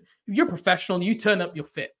that should, if you're a professional, you turn up, you're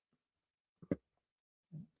fit.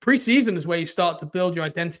 Preseason is where you start to build your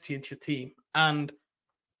identity into your team. And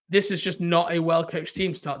this is just not a well-coached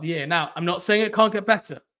team to start the year. Now, I'm not saying it can't get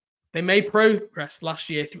better. They made progress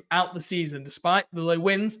last year throughout the season. Despite the low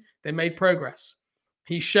wins, they made progress.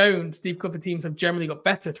 He's shown Steve Clifford teams have generally got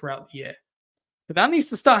better throughout the year. But that needs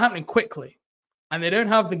to start happening quickly. And they don't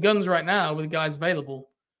have the guns right now with the guys available.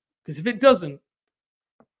 Because if it doesn't,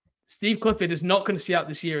 Steve Clifford is not going to see out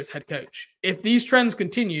this year as head coach. If these trends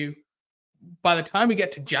continue, by the time we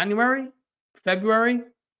get to January, February,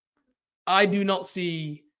 I do not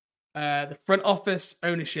see the front office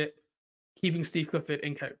ownership keeping Steve Clifford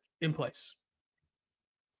in place.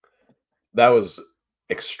 That was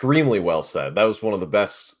extremely well said. That was one of the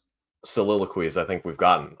best soliloquies I think we've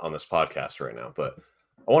gotten on this podcast right now. But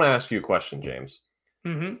I want to ask you a question, James.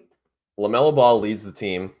 Mm-hmm. LaMelo Ball leads the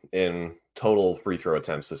team in total free throw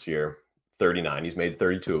attempts this year, 39. He's made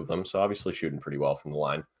 32 of them, so obviously shooting pretty well from the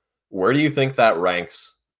line. Where do you think that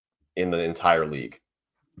ranks in the entire league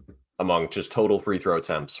among just total free throw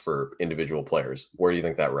attempts for individual players? Where do you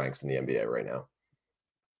think that ranks in the NBA right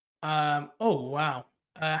now? Oh, wow.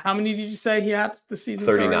 How many did you say he had this season?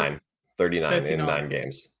 39. Sorry? 39 in 9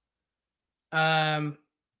 games.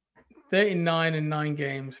 39 in 9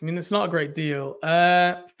 games. I mean, it's not a great deal.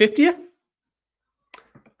 50th?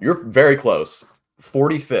 You're very close.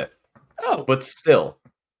 45th. Oh. But still,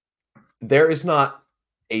 there is not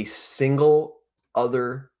a single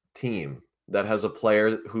other team that has a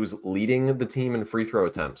player who's leading the team in free throw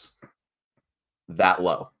attempts that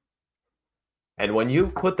low. And when you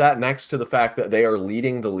put that next to the fact that they are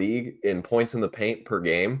leading the league in points in the paint per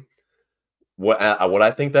game, what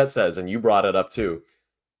I think that says, and you brought it up too,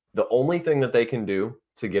 the only thing that they can do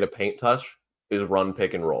to get a paint touch is run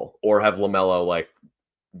pick and roll, or have LaMelo like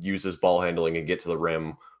use his ball handling and get to the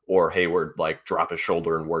rim, or Hayward like drop his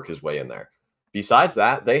shoulder and work his way in there. Besides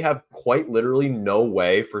that, they have quite literally no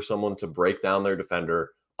way for someone to break down their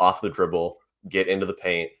defender off the dribble, get into the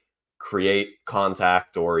paint, create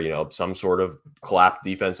contact, or some sort of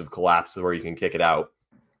defensive collapse where you can kick it out,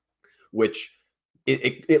 which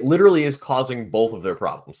it literally is causing both of their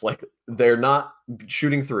problems. Like they're not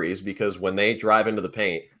shooting threes because when they drive into the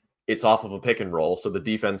paint, it's off of a pick and roll. So the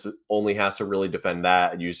defense only has to really defend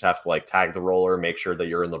that. And you just have to like tag the roller, make sure that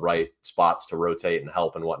you're in the right spots to rotate and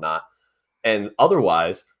help and whatnot. And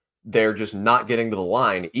otherwise, they're just not getting to the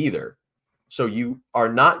line either. So you are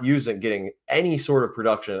not getting any sort of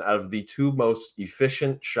production out of the 2 most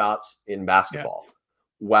efficient shots in basketball,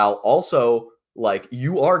 while also like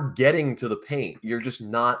you are getting to the paint. You're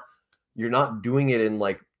not doing it in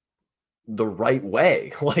like the right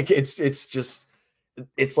way. Like it's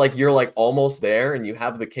like you're like almost there and you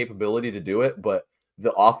have the capability to do it, but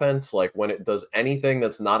the offense, like when it does anything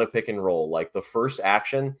that's not a pick and roll, like the first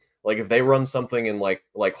action, like if they run something in like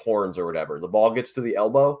horns or whatever, the ball gets to the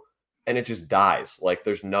elbow and it just dies. Like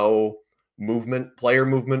there's no movement, player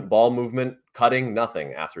movement, ball movement, cutting,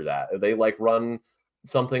 nothing after that. They like run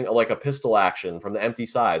something like a pistol action from the empty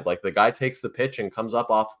side. Like the guy takes the pitch and comes up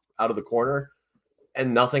off out of the corner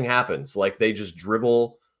and nothing happens. Like they just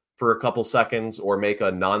dribble for a couple seconds or make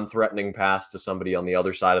a non-threatening pass to somebody on the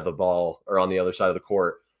other side of the ball or on the other side of the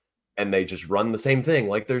court. And they just run the same thing.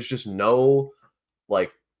 Like there's just no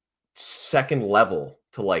like second level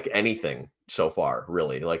to like anything so far,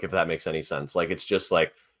 really. Like if that makes any sense. Like it's just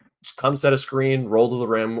like, just come set a screen, roll to the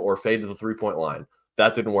rim, or fade to the 3-point line.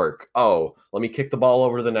 That didn't work. Oh, let me kick the ball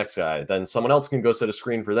over to the next guy. Then someone else can go set a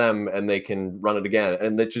screen for them and they can run it again.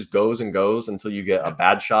 And it just goes and goes until you get a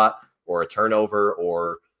bad shot or a turnover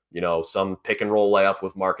or, you know, some pick and roll layup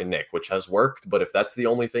with Mark and Nick, which has worked. But if that's the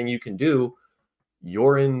only thing you can do,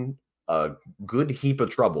 you're in a good heap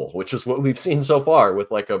of trouble, which is what we've seen so far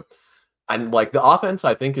with and the offense,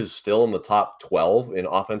 I think, is still in the top 12 in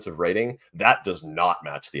offensive rating. That does not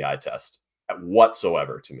match the eye test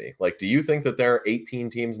whatsoever to me. Like, do you think that there are 18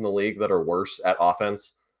 teams in the league that are worse at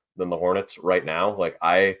offense than the Hornets right now? Like,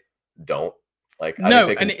 I don't. Like, I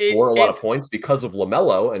think they can score a lot of points because of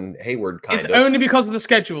LaMelo and Hayward. It's only because of the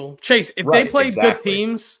schedule. Chase, if they played good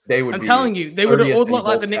teams, I'm telling you, they would have all looked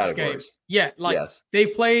like the Knicks game. Yeah, like they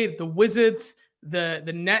played the Wizards,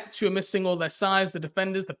 the Nets who are missing all their size, the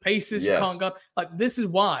defenders, the Pacers who can't guard. Like this is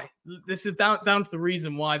why. This is down to the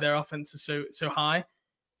reason why their offense is so high.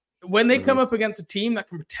 When they come up against a team that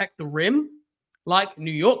can protect the rim, like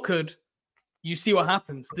New York could, you see what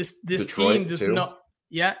happens. This team does not.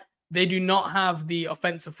 Yeah, they do not have the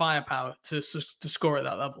offensive firepower to score at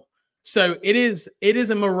that level. So it is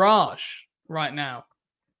a mirage right now.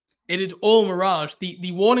 It is all mirage.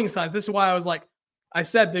 The warning signs. This is why I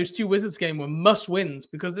said those two Wizards games were must wins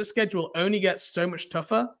because this schedule only gets so much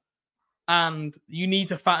tougher and you need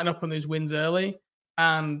to fatten up on those wins early.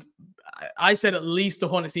 And I said at least the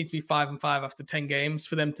Hornets need to be 5-5 after 10 games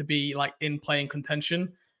for them to be like in playing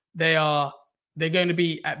contention. They're going to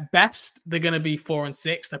be at best, they're going to be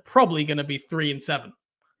 4-6. They're probably going to be 3-7.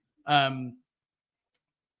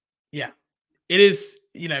 Yeah, it is,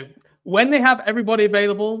 when they have everybody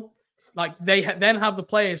available, like they then have the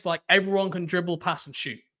players like everyone can dribble, pass, and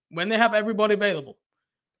shoot when they have everybody available,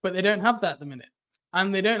 but they don't have that at the minute,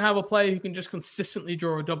 and they don't have a player who can just consistently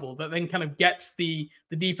draw a double that then kind of gets the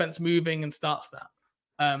defense moving and starts that.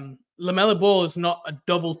 LaMelo Ball is not a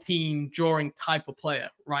double team drawing type of player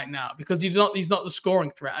right now because he's not the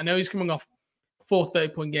scoring threat. I know he's coming off 4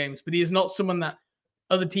 30-point games, but he is not someone that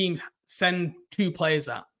other teams send 2 players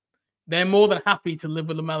at. They're more than happy to live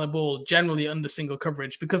with LaMelo Ball generally under single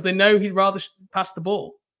coverage because they know he'd rather pass the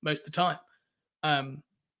ball most of the time.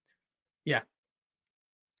 Yeah.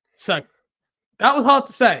 So that was hard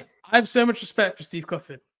to say. I have so much respect for Steve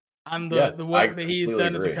Clifford and the work that he has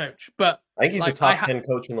done as a coach. But I think he's a top 10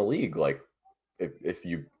 coach in the league. Like if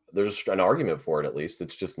there's an argument for it, at least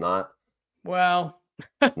it's just not. Well,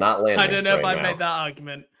 not landing. I don't know if I'd make that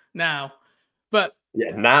argument now, but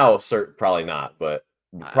yeah, now probably not, but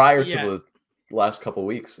prior to the last couple of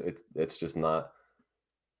weeks, it's just not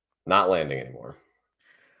landing anymore.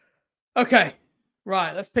 Okay,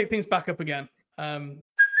 right. Let's pick things back up again.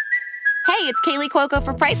 Hey, it's Kaylee Cuoco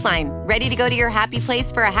for Priceline. Ready to go to your happy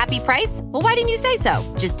place for a happy price? Well, why didn't you say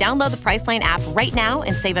so? Just download the Priceline app right now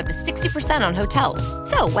and save up to 60% on hotels.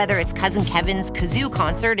 So whether it's Cousin Kevin's Kazoo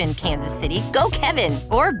Concert in Kansas City, go Kevin,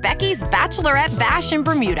 or Becky's Bachelorette Bash in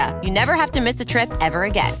Bermuda, you never have to miss a trip ever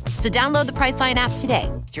again. So download the Priceline app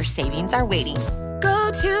today. Your savings are waiting.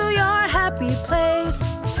 Go to your happy place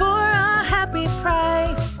for a happy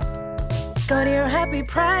price. Go to your happy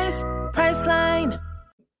price, Priceline.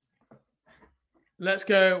 Let's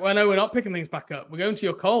go. Well, no, we're not picking things back up. We're going to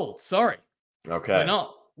your cold. Sorry. Okay. We're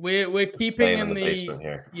not. We're keeping in the basement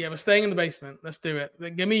here. Yeah, we're staying in the basement. Let's do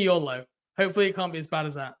it. Give me your low. Hopefully it can't be as bad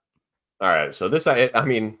as that. All right. So this, I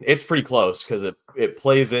mean, it's pretty close because it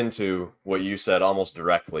plays into what you said almost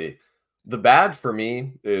directly. The bad for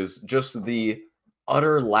me is just the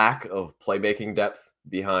utter lack of playmaking depth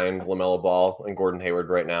behind LaMelo Ball and Gordon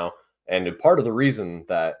Hayward right now. And part of the reason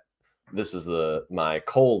that this is my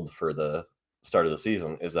cold for the start of the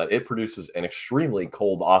season is that it produces an extremely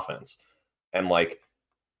cold offense. And like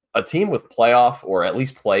a team with playoff or at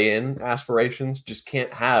least play-in aspirations just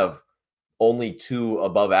can't have only 2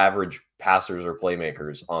 above average passers or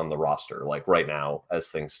playmakers on the roster. Like right now,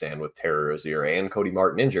 as things stand with Terry Rozier and Cody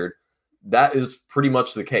Martin injured, that is pretty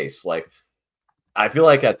much the case. Like I feel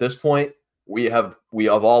like at this point, we have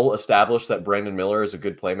all established that Brandon Miller is a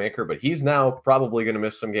good playmaker, but he's now probably going to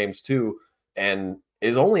miss some games too, and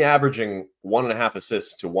is only averaging 1.5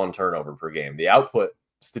 assists to 1 turnover per game. The output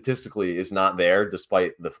statistically is not there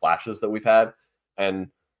despite the flashes that we've had. And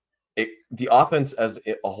the offense as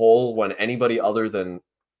a whole, when anybody other than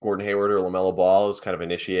Gordon Hayward or LaMelo Ball is kind of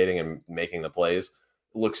initiating and making the plays,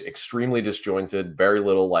 looks extremely disjointed, very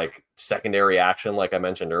little like secondary action, like I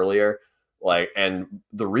mentioned earlier. And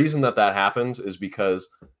the reason that happens is because,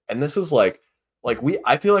 and this is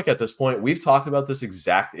I feel like at this point, we've talked about this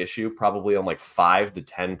exact issue probably on like 5 to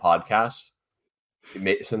 10 podcasts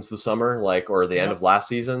since the summer, or the end of last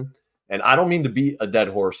season. And I don't mean to beat a dead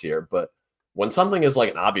horse here, but when something is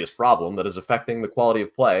like an obvious problem that is affecting the quality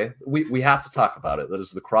of play, we have to talk about it. That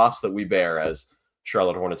is the cross that we bear as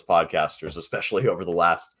Charlotte Hornets podcasters, especially over the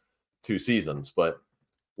last 2 seasons. But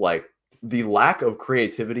the lack of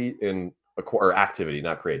creativity activity,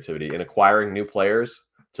 not creativity, in acquiring new players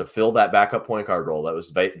to fill that backup point guard role that was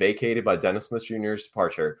vacated by Dennis Smith Jr.'s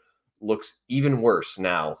departure looks even worse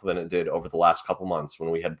now than it did over the last couple months when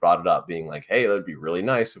we had brought it up, being like, hey, that'd be really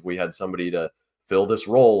nice if we had somebody to fill this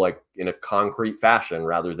role in a concrete fashion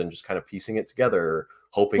rather than just kind of piecing it together or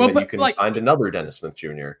hoping that you can find another Dennis Smith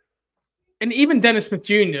Jr. And even Dennis Smith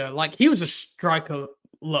Jr., he was a striker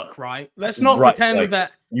look, right? Let's not pretend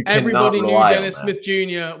that everybody knew Dennis Smith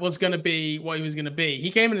Jr. was going to be what he was going to be. He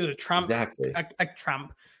came in as a tramp. Exactly. A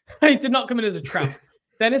tramp. He did not come in as a tramp.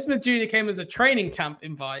 Dennis Smith Jr. came as a training camp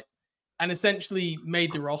invite and essentially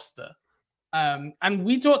made the roster. And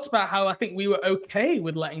we talked about how I think we were okay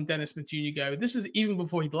with letting Dennis Smith Jr. go. This was even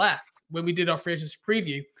before he'd left, when we did our free agency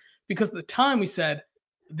preview, because at the time we said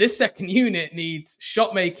this second unit needs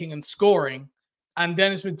shot making and scoring. And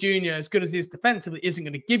Dennis Smith Jr., as good as he is defensively, isn't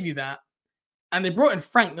going to give you that. And they brought in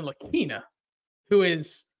Frank Ntilikina, who he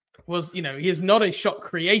is not a shot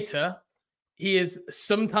creator. He is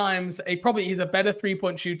sometimes he's a better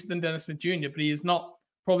 3-point shooter than Dennis Smith Jr., but he is not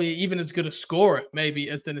probably even as good a scorer maybe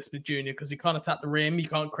as Dennis Smith Jr. because he can't attack the rim. He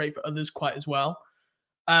can't create for others quite as well.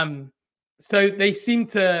 So they seem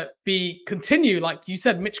to continue, like you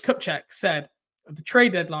said, Mitch Kupchak said at the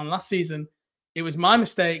trade deadline last season, it was my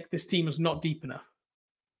mistake. This team was not deep enough.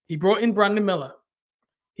 He brought in Brandon Miller.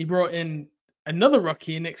 He brought in another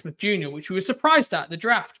rookie, Nick Smith Jr., which we were surprised at the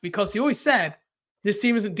draft because he always said, this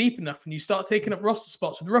team isn't deep enough. And you start taking up roster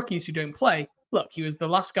spots with rookies who don't play. Look, he was the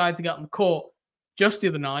last guy to get on the court just the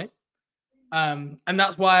other night. And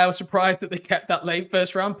that's why I was surprised that they kept that late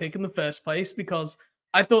first round pick in the first place, because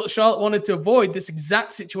I thought Charlotte wanted to avoid this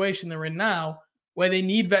exact situation they're in now, where they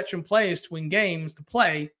need veteran players to win games to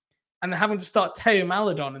play. And they're having to start Teo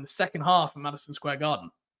Maledon in the second half at Madison Square Garden.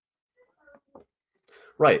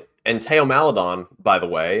 Right. And Teo Maledon, by the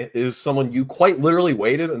way, is someone you quite literally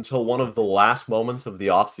waited until one of the last moments of the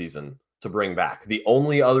offseason to bring back. The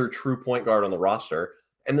only other true point guard on the roster.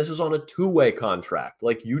 And this is on a 2-way contract.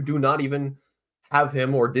 You do not even have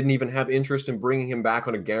him or didn't even have interest in bringing him back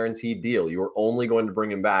on a guaranteed deal. You are only going to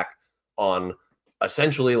bring him back on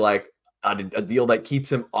essentially a deal that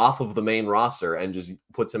keeps him off of the main roster and just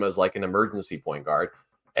puts him as an emergency point guard.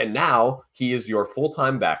 And now he is your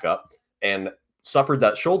full-time backup and suffered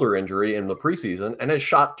that shoulder injury in the preseason and has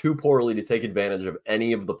shot too poorly to take advantage of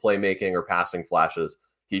any of the playmaking or passing flashes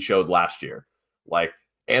he showed last year.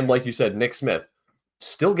 And like you said, Nick Smith,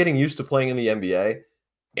 still getting used to playing in the NBA.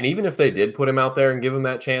 And even if they did put him out there and give him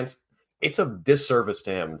that chance, it's a disservice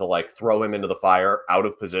to him to throw him into the fire out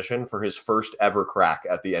of position for his first ever crack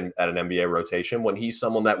at an NBA rotation when he's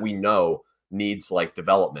someone that we know needs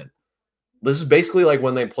development. This is basically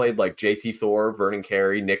when they played JT Thor, Vernon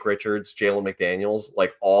Carey, Nick Richards, Jalen McDaniels,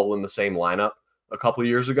 all in the same lineup a couple of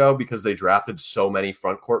years ago because they drafted so many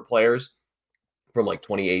front court players from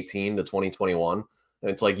 2018 to 2021.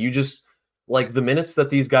 And it's you just the minutes that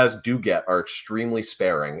these guys do get are extremely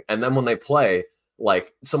sparing. And then when they play,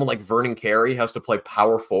 someone like Vernon Carey has to play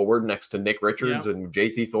power forward next to Nick Richards and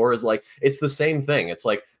JT Thor is it's the same thing. It's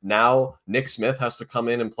now Nick Smith has to come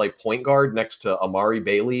in and play point guard next to Amari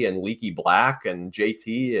Bailey and Leaky Black and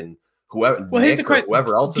JT and whoever,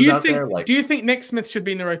 whoever else is out there. Do you think Nick Smith should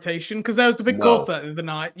be in the rotation? Because there was the big call for the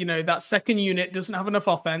night. That second unit doesn't have enough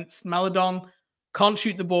offense. Maledon can't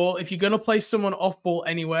shoot the ball. If you're going to play someone off ball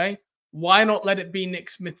anyway, why not let it be Nick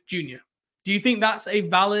Smith Jr.? Do you think that's a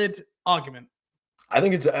valid argument? I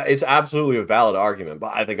think it's absolutely a valid argument,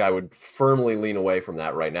 but I think I would firmly lean away from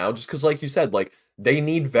that right now, just because, like you said, they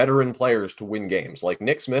need veteran players to win games.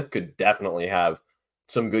 Nick Smith could definitely have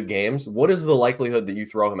some good games. What is the likelihood that you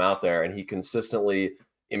throw him out there and he consistently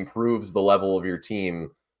improves the level of your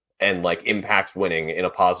team and impacts winning in a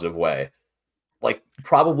positive way? like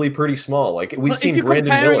probably pretty small. Like we've seen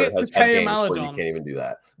Brandon Miller has had games where you can't even do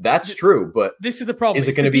that. That's true, but this is the problem. Is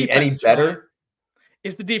it going to be any better? Right?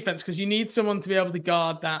 It's the defense, because you need someone to be able to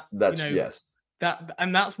guard that. Yes.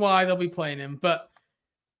 And that's why they'll be playing him. But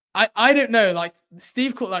I don't know. Like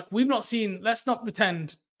Steve, like we've not seen. Let's not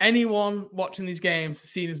pretend anyone watching these games has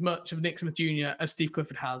seen as much of Nick Smith Jr. as Steve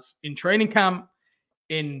Clifford has in training camp,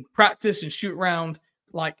 in practice, and shoot round.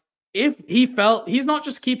 Like if he felt he's not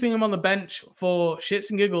just keeping him on the bench for shits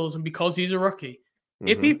and giggles and because he's a rookie. Mm-hmm.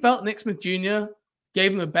 If he felt Nick Smith Jr.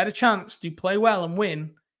 gave him a better chance to play well and win,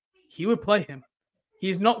 he would play him.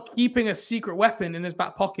 He's not keeping a secret weapon in his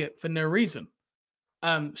back pocket for no reason.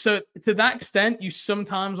 So to that extent, you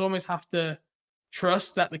sometimes almost have to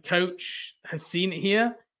trust that the coach has seen it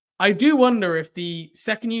here. I do wonder if the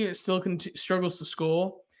second unit still struggles to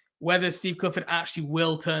score, whether Steve Clifford actually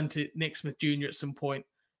will turn to Nick Smith Jr. at some point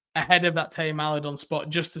ahead of that Tay Maladon spot,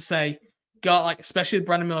 just to say, God, like especially with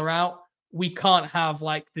Brandon Miller out, we can't have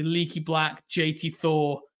like the Leaky Black, JT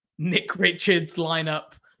Thor, Nick Richards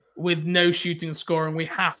lineup with no shooting and scoring. We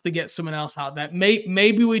have to get someone else out there.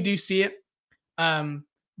 Maybe we do see it.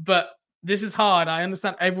 But this is hard. I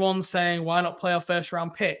understand everyone's saying, why not play our first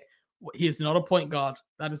round pick? He is not a point guard.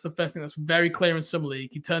 That is the first thing that's very clear in Summer League.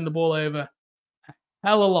 He turned the ball over a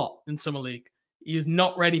hell a lot in Summer League. He is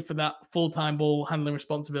not ready for that full-time ball handling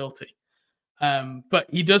responsibility. But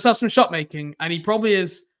he does have some shot making, and he probably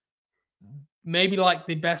is maybe like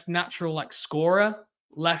the best natural like scorer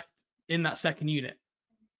left in that second unit.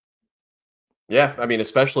 Yeah, I mean,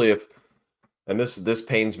 especially if, and this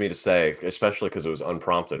pains me to say, especially because it was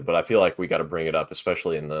unprompted, but I feel like we got to bring it up,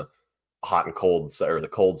 especially in the hot and cold, or the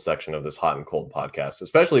cold section of this hot and cold podcast,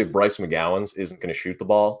 especially if Bryce McGowens isn't going to shoot the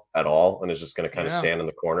ball at all and is just going to kind of stand in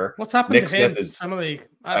the corner. What's happened to him in Summer League?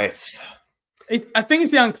 I think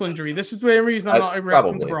it's the ankle injury. This is the reason I'm not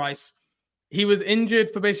overreacting to Bryce. He was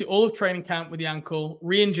injured for basically all of training camp with the ankle,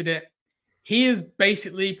 re-injured it. He is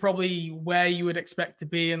basically probably where you would expect to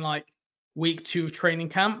be in like week 2 of training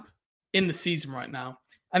camp in the season right now.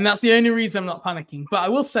 And that's the only reason I'm not panicking. But I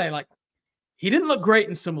will say, like, he didn't look great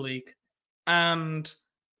in Summer League. And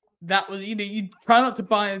that was, you try not to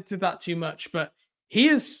buy into that too much, but he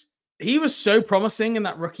was so promising in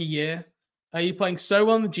that rookie year. He's playing so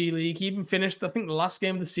well in the G League. He even finished, I think, the last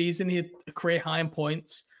game of the season. He had a career high in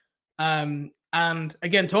points. And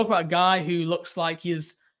again, talk about a guy who looks like he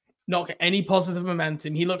has not got any positive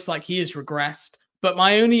momentum. He looks like he has regressed. But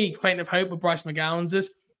my only faint of hope with Bryce McGowens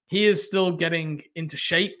is he is still getting into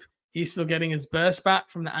shape. He's still getting his burst back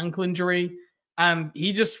from the ankle injury. And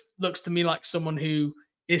he just looks to me like someone who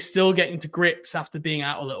is still getting to grips after being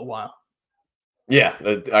out a little while. Yeah,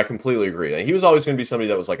 I completely agree. He was always going to be somebody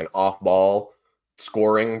that was like an off-ball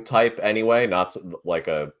scoring type anyway, not like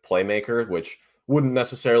a playmaker, which wouldn't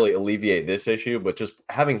necessarily alleviate this issue, but just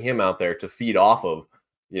having him out there to feed off of,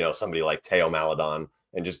 somebody like Teo Maladon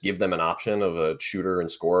and just give them an option of a shooter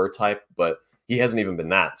and scorer type. But he hasn't even been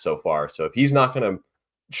that so far. So if he's not going to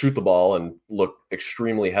shoot the ball and look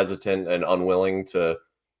extremely hesitant and unwilling to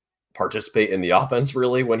participate in the offense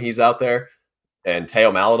really when he's out there, and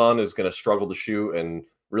Teo Maladon is going to struggle to shoot and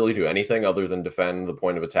really do anything other than defend the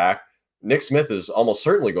point of attack, Nick Smith is almost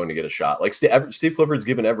certainly going to get a shot. Like Steve Clifford's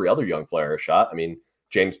given every other young player a shot. I mean,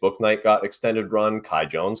 James Bouknight got extended run. Kai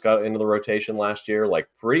Jones got into the rotation last year. Like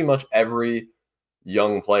pretty much every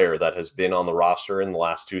young player that has been on the roster in the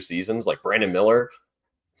last 2 seasons, like Brandon Miller,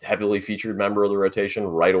 heavily featured member of the rotation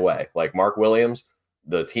right away. Like Mark Williams,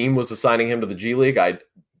 the team was assigning him to the G League. I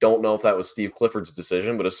don't know if that was Steve Clifford's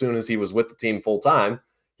decision, but as soon as he was with the team full time,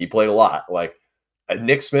 he played a lot. Like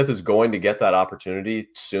Nick Smith is going to get that opportunity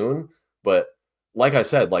soon. But like I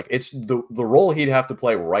said, like it's the role he'd have to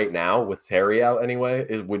play right now with Terry out anyway,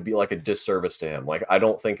 it would be like a disservice to him. Like I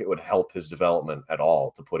don't think it would help his development at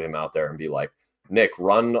all to put him out there and be like, Nick,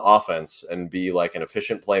 run offense and be like an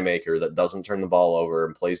efficient playmaker that doesn't turn the ball over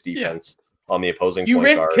and plays defense on the opposing you point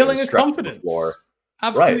risk guard killing and his stretch confidence. the floor.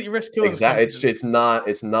 Absolutely risk killing his confidence. It's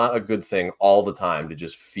not a good thing all the time to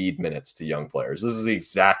just feed minutes to young players. This is the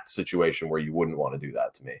exact situation where you wouldn't want to do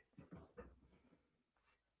that to me.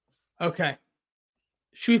 Okay.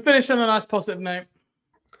 Should we finish on a nice positive note?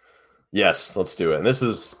 Yes, let's do it. And this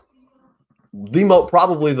is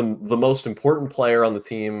probably the most important player on the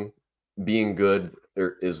team being good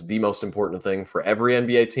is the most important thing for every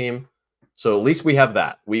NBA team. So at least we have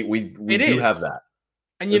that. We do have that.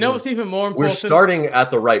 And what's even more important? We're starting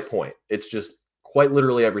at the right point. It's just quite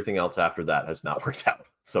literally everything else after that has not worked out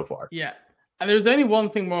so far. Yeah. And there's only one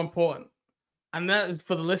thing more important. And that is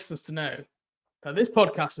for the listeners to know that this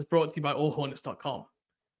podcast is brought to you by allhornets.com,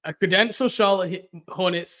 a credentialed Charlotte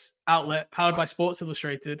Hornets outlet powered by Sports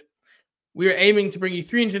Illustrated, We are aiming to bring you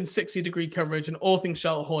 360-degree coverage on all things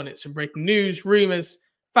Charlotte Hornets, from breaking news, rumors,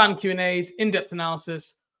 fan Q&As, in-depth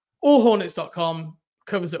analysis. Allhornets.com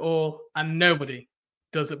covers it all, and nobody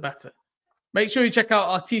does it better. Make sure you check out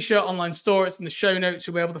our t-shirt online store. It's in the show notes.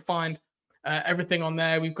 You'll be able to find everything on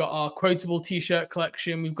there. We've got our quotable t-shirt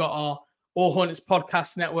collection. We've got our All Hornets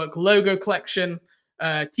Podcast Network logo collection,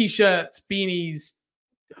 t-shirts, beanies,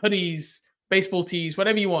 hoodies, baseball tees,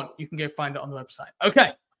 whatever you want. You can go find it on the website.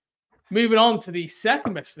 Okay, moving on to the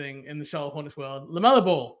second best thing in the Charlotte Hornets world, LaMelo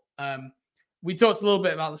Ball. We talked a little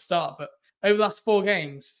bit about the start, but over the last 4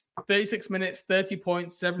 games, 36 minutes, 30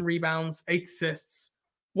 points, 7 rebounds, 8 assists,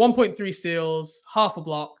 1.3 steals, half a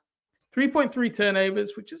block, 3.3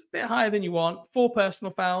 turnovers, which is a bit higher than you want, 4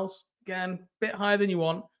 personal fouls, again, a bit higher than you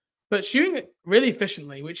want, but shooting it really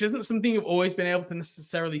efficiently, which isn't something you've always been able to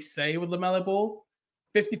necessarily say with LaMelo Ball.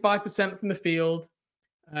 55% from the field,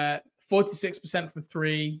 46% from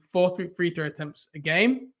 3, 4 free throw attempts a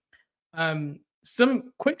game.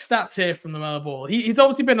 Some quick stats here from LaMelo Ball. He's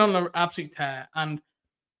obviously been on an absolute tear, and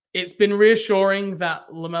it's been reassuring that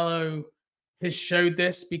LaMelo has showed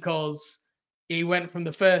this, because he went from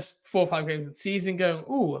the first 4 or 5 games of the season going,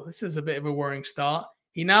 "Ooh, this is a bit of a worrying start."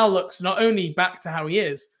 He now looks not only back to how he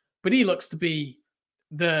is, but he looks to be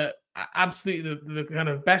the kind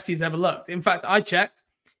of best he's ever looked. In fact, I checked,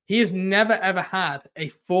 he has never ever had a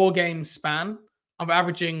 4-game span of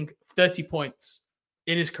averaging 30 points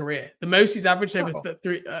in his career. The most he's averaged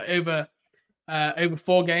over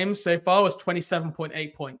 4 games so far was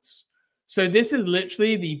 27.8 points. So this is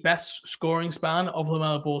literally the best scoring span of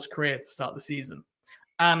LaMelo Ball's career to start the season.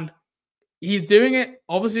 And he's doing it.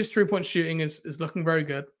 Obviously, his 3-point shooting is looking very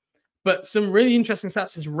good. But some really interesting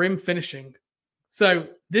stats is rim finishing. So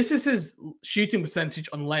this is his shooting percentage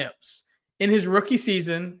on layups. In his rookie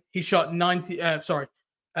season, he shot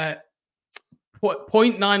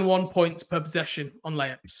 0.91 points per possession on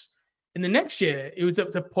layups. In the next year, it was up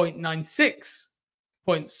to 0.96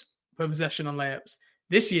 points per possession on layups.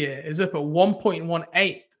 This year is up at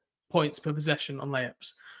 1.18 points per possession on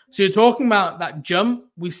layups. So you're talking about that jump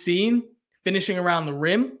we've seen finishing around the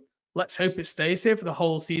rim. Let's hope it stays here for the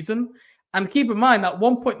whole season. And keep in mind that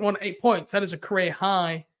 1.18 points, that is a career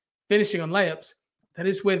high finishing on layups. That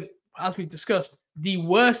is with, as we've discussed, the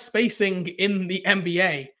worst spacing in the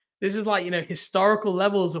NBA. This is like, historical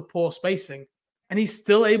levels of poor spacing. And he's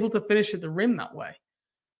still able to finish at the rim that way.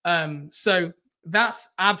 So that's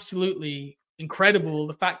absolutely incredible,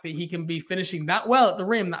 the fact that he can be finishing that well at the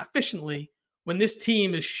rim, that efficiently, when this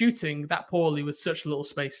team is shooting that poorly with such little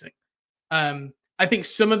spacing. I think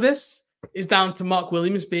some of this is down to Mark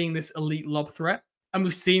Williams being this elite lob threat, and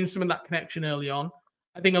we've seen some of that connection early on.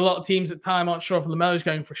 I think a lot of teams at time aren't sure if LaMelo's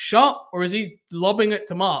going for a shot or is he lobbing it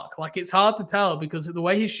to Mark. Like, it's hard to tell, because of the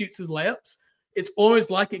way he shoots his layups, it's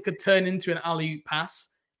almost like it could turn into an alley-oop pass,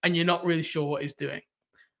 and you're not really sure what he's doing.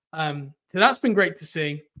 So that's been great to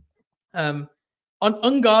see. On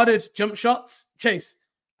unguarded jump shots, Chase,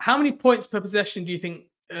 how many points per possession do you think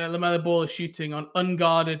LaMelo Ball is shooting on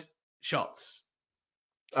unguarded shots?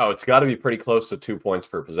 Oh, it's got to be pretty close to 2 points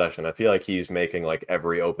per possession. I feel like he's making like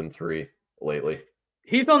every open 3 lately.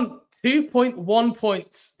 He's on 2.1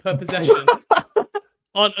 points per possession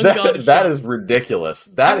on unguarded shots. That is ridiculous.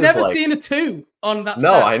 I've never seen a 2 on that.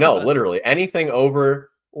 No, I know. Ever. Literally anything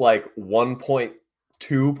over like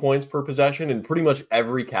 1.2 points per possession in pretty much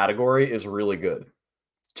every category is really good.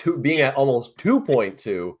 Being at almost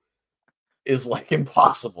 2.2 is like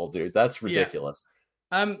impossible, dude. That's ridiculous. Yeah.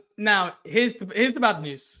 Now here's the bad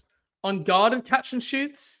news. On guarded catch and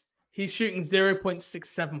shoots, he's shooting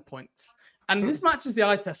 0.67 points. And this matches the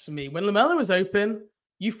eye test for me. When LaMelo is open,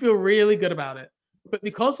 you feel really good about it. But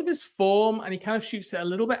because of his form, and he kind of shoots it a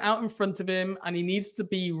little bit out in front of him, and he needs to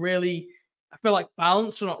be really, I feel like,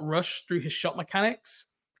 balanced or not rushed through his shot mechanics.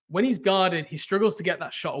 When he's guarded, he struggles to get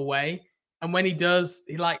that shot away. And when he does,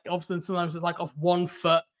 he often sometimes it's like off 1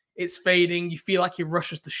 foot, it's fading. You feel like he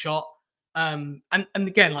rushes the shot. And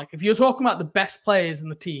again, like, if you're talking about the best players in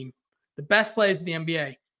the team, the best players in the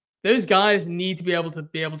NBA, those guys need to be able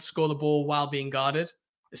to score the ball while being guarded,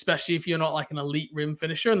 especially if you're not like an elite rim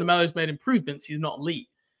finisher. And LaMelo's made improvements. He's not elite.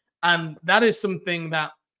 And that is something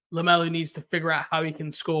that LaMelo needs to figure out how he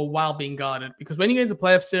can score while being guarded. Because when you get into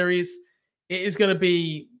playoff series, it is going to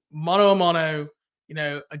be mano a mano,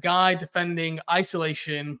 a guy defending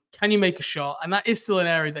isolation. Can you make a shot? And that is still an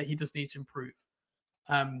area that he does need to improve.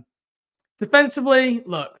 Defensively,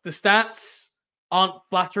 look, the stats aren't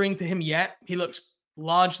flattering to him yet. He looks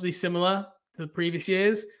largely similar to the previous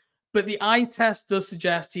years, but the eye test does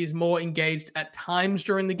suggest he is more engaged at times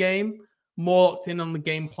during the game, more locked in on the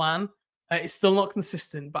game plan. It's still not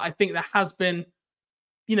consistent, but I think there has been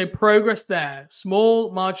progress there.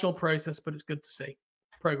 Small marginal process, but it's good to see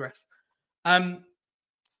progress.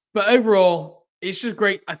 But overall, it's just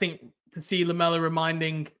great, I think, to see LaMelo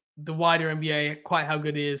reminding the wider NBA quite how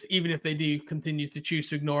good he is, even if they do continue to choose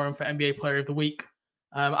to ignore him for NBA Player of the Week.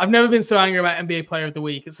 I've never been so angry about NBA Player of the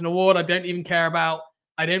Week. It's an award I don't even care about.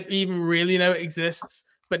 I don't even really know it exists,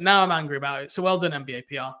 but now I'm angry about it. So well done, NBA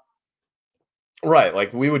PR. Right.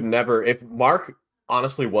 Like, we would never, if Mark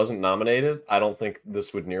honestly wasn't nominated, I don't think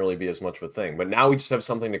this would nearly be as much of a thing. But now we just have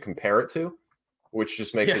something to compare it to, which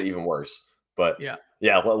just makes it even worse. But yeah,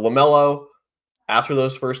 LaMelo, after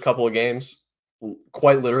those first couple of games,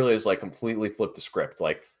 quite literally is like completely flipped the script.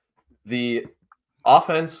 Like, the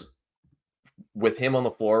offense with him on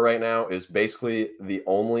the floor right now is basically the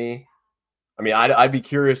only. I mean, I'd be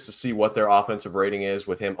curious to see what their offensive rating is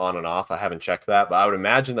with him on and off. I haven't checked that, but I would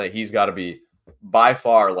imagine that he's got to be by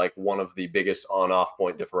far like one of the biggest on-off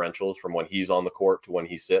point differentials from when he's on the court to when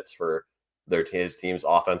he sits for his team's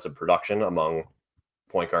offensive production among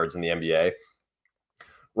point guards in the NBA.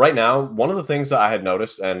 Right now, one of the things that I had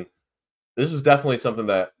noticed, and this is definitely something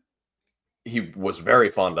that he was very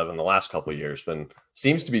fond of in the last couple of years, and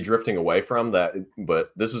seems to be drifting away from that.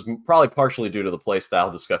 But this is probably partially due to the play style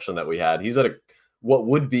discussion that we had. He's at what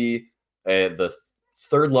would be the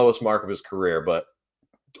third lowest mark of his career, but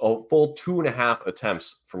a full 2.5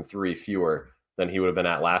 attempts from three fewer than he would have been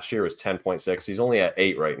at last year. It was 10.6. He's only at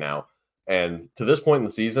 8 right now. And to this point in the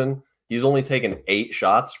season, he's only taken 8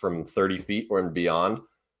 shots from 30 feet or beyond.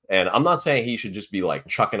 And I'm not saying he should just be like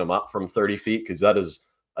chucking them up from 30 feet, because that is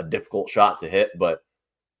a difficult shot to hit. But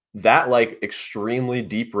that like extremely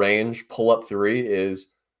deep range pull-up three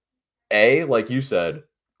is, like you said,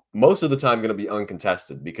 most of the time going to be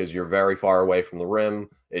uncontested because you're very far away from the rim.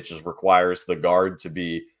 It just requires the guard to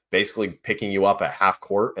be basically picking you up at half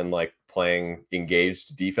court and like playing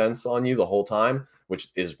engaged defense on you the whole time, which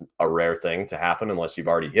is a rare thing to happen unless you've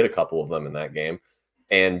already hit a couple of them in that game.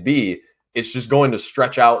 And B, it's just going to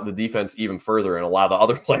stretch out the defense even further and allow the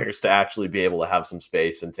other players to actually be able to have some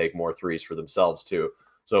space and take more threes for themselves too.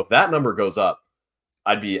 So if that number goes up,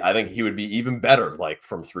 I think he would be even better, like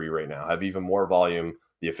from three right now, have even more volume.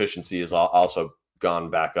 The efficiency has also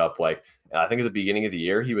gone back up. Like, I think at the beginning of the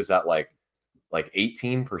year, he was at like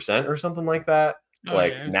 18% or something like that.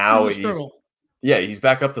 Now he's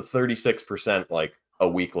back up to 36% like a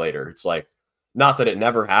week later. It's like, not that it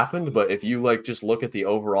never happened, but if you like just look at the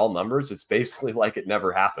overall numbers, it's basically like it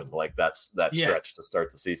never happened. Like that stretch to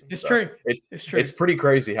start the season. It's true. It's true. It's pretty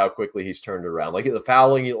crazy how quickly he's turned around. Like the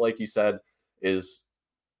fouling, like you said, is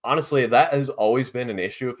honestly, that has always been an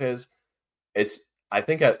issue of his. I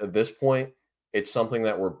think at this point, it's something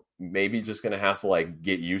that we're maybe just going to have to like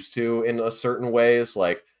get used to in a certain ways.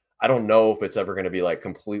 Like, I don't know if it's ever going to be like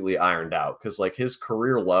completely ironed out, because like his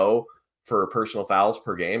career low for personal fouls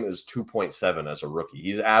per game is 2.7 as a rookie.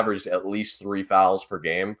 He's averaged at least 3 fouls per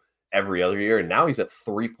game every other year, and now he's at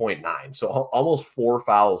 3.9. So almost 4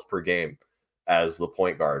 fouls per game as the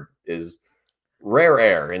point guard is rare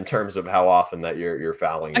air in terms of how often that you're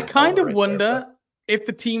fouling. I kind of wonder if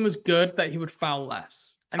the team was good that he would foul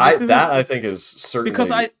less. And I think is certainly,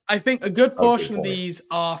 because I think a good portion of these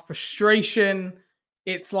are frustration.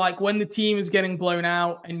 It's like when the team is getting blown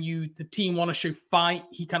out and the team want to show fight,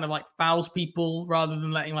 he kind of like fouls people rather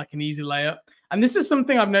than letting like an easy layup. And this is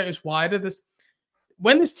something I've noticed wider.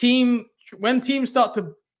 When teams start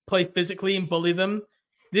to play physically and bully them,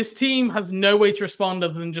 this team has no way to respond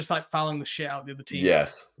other than just like fouling the shit out of the other team.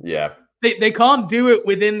 Yes. Yeah. They can't do it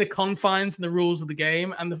within the confines and the rules of the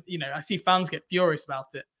game. And I see fans get furious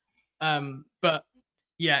about it. But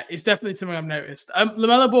yeah, it's definitely something I've noticed.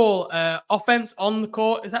 LaMelo Ball, offense on the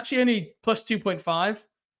court is actually only plus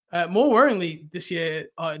 2.5. More worryingly this year,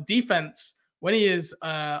 defense, when he is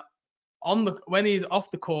off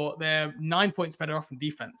the court, they're 9 points better off in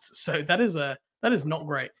defense. So that is not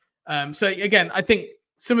great. So again, I think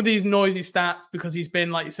some of these noisy stats, because he's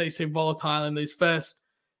been, like you say, so volatile in those first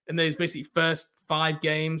 5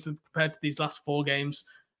 games compared to these last 4 games,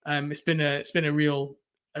 it's been a real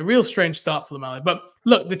strange start for LaMelo. But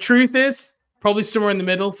look, the truth is probably somewhere in the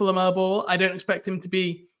middle for LaMelo Ball. I don't expect him to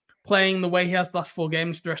be playing the way he has the last 4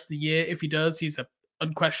 games for the rest of the year. If he does, he's an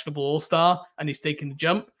unquestionable all-star and he's taking the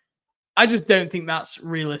jump. I just don't think that's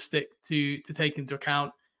realistic to take into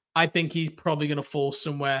account. I think he's probably going to fall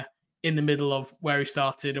somewhere in the middle of where he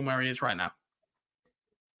started and where he is right now.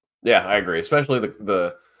 Yeah, I agree. Especially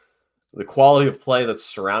the quality of play that's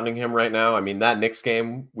surrounding him right now. I mean, that Knicks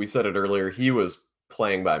game, we said it earlier, he was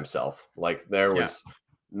playing by himself. Like there was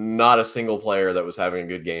not a single player that was having a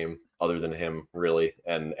good game other than him, really.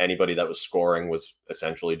 And anybody that was scoring was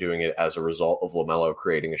essentially doing it as a result of LaMelo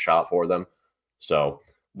creating a shot for them. So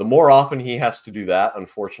the more often he has to do that,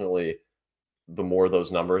 unfortunately, the more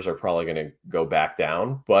those numbers are probably going to go back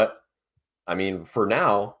down. But I mean, for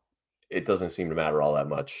now, it doesn't seem to matter all that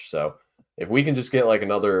much. So if we can just get like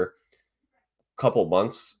another couple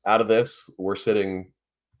months out of this, we're sitting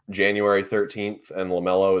January 13th and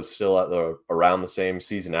LaMelo is still at around the same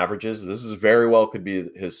season averages. This is very well could be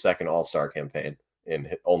his second All-Star campaign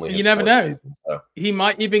in only his you never know. Season, so. He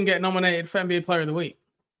might even get nominated for NBA Player of the Week.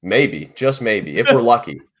 Maybe, just maybe, if we're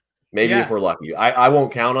lucky. Maybe if we're lucky. I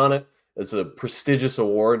won't count on it. It's a prestigious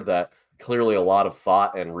award that clearly a lot of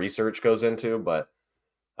thought and research goes into, but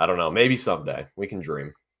I don't know. Maybe someday. We can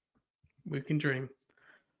dream. We can dream.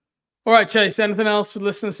 All right, Chase, anything else for the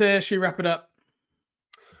listeners here? Should we wrap it up?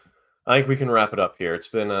 I think we can wrap it up here. It's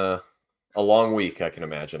been a long week, I can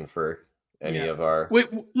imagine, for any of our... we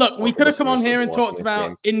could have come on here and talked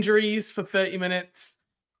about injuries for 30 minutes.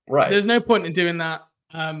 Right. There's no point in doing that.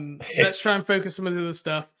 Let's try and focus on some of the other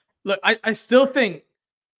stuff. Look, I still think,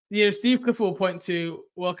 Steve Clifford will point to,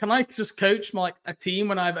 well, can I just coach a team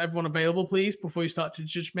when I have everyone available, please, before you start to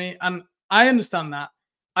judge me? And I understand that.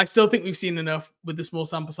 I still think we've seen enough with the small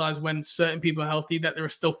sample size when certain people are healthy that there are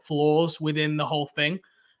still flaws within the whole thing.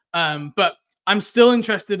 But I'm still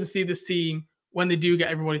interested to see this team when they do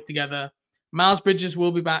get everybody together. Miles Bridges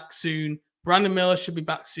will be back soon. Brandon Miller should be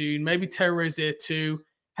back soon. Maybe Terry Rozier too.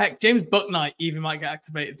 Heck, James Bucknight even might get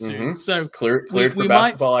activated soon. Mm-hmm. So cleared for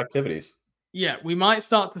basketball activities. Yeah, we might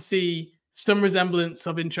start to see some resemblance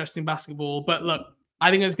of interesting basketball. But look, I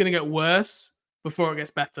think it's going to get worse before it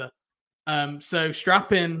gets better. So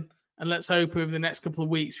strap in and let's hope over the next couple of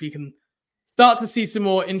weeks we can start to see some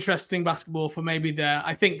more interesting basketball for maybe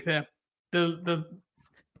I think the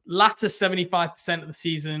latter 75% of the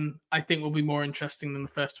season, I think will be more interesting than the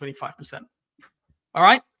first 25%. All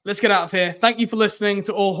right, let's get out of here. Thank you for listening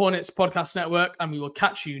to All Hornets Podcast Network, and we will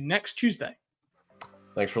catch you next Tuesday.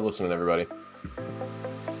 Thanks for listening, everybody.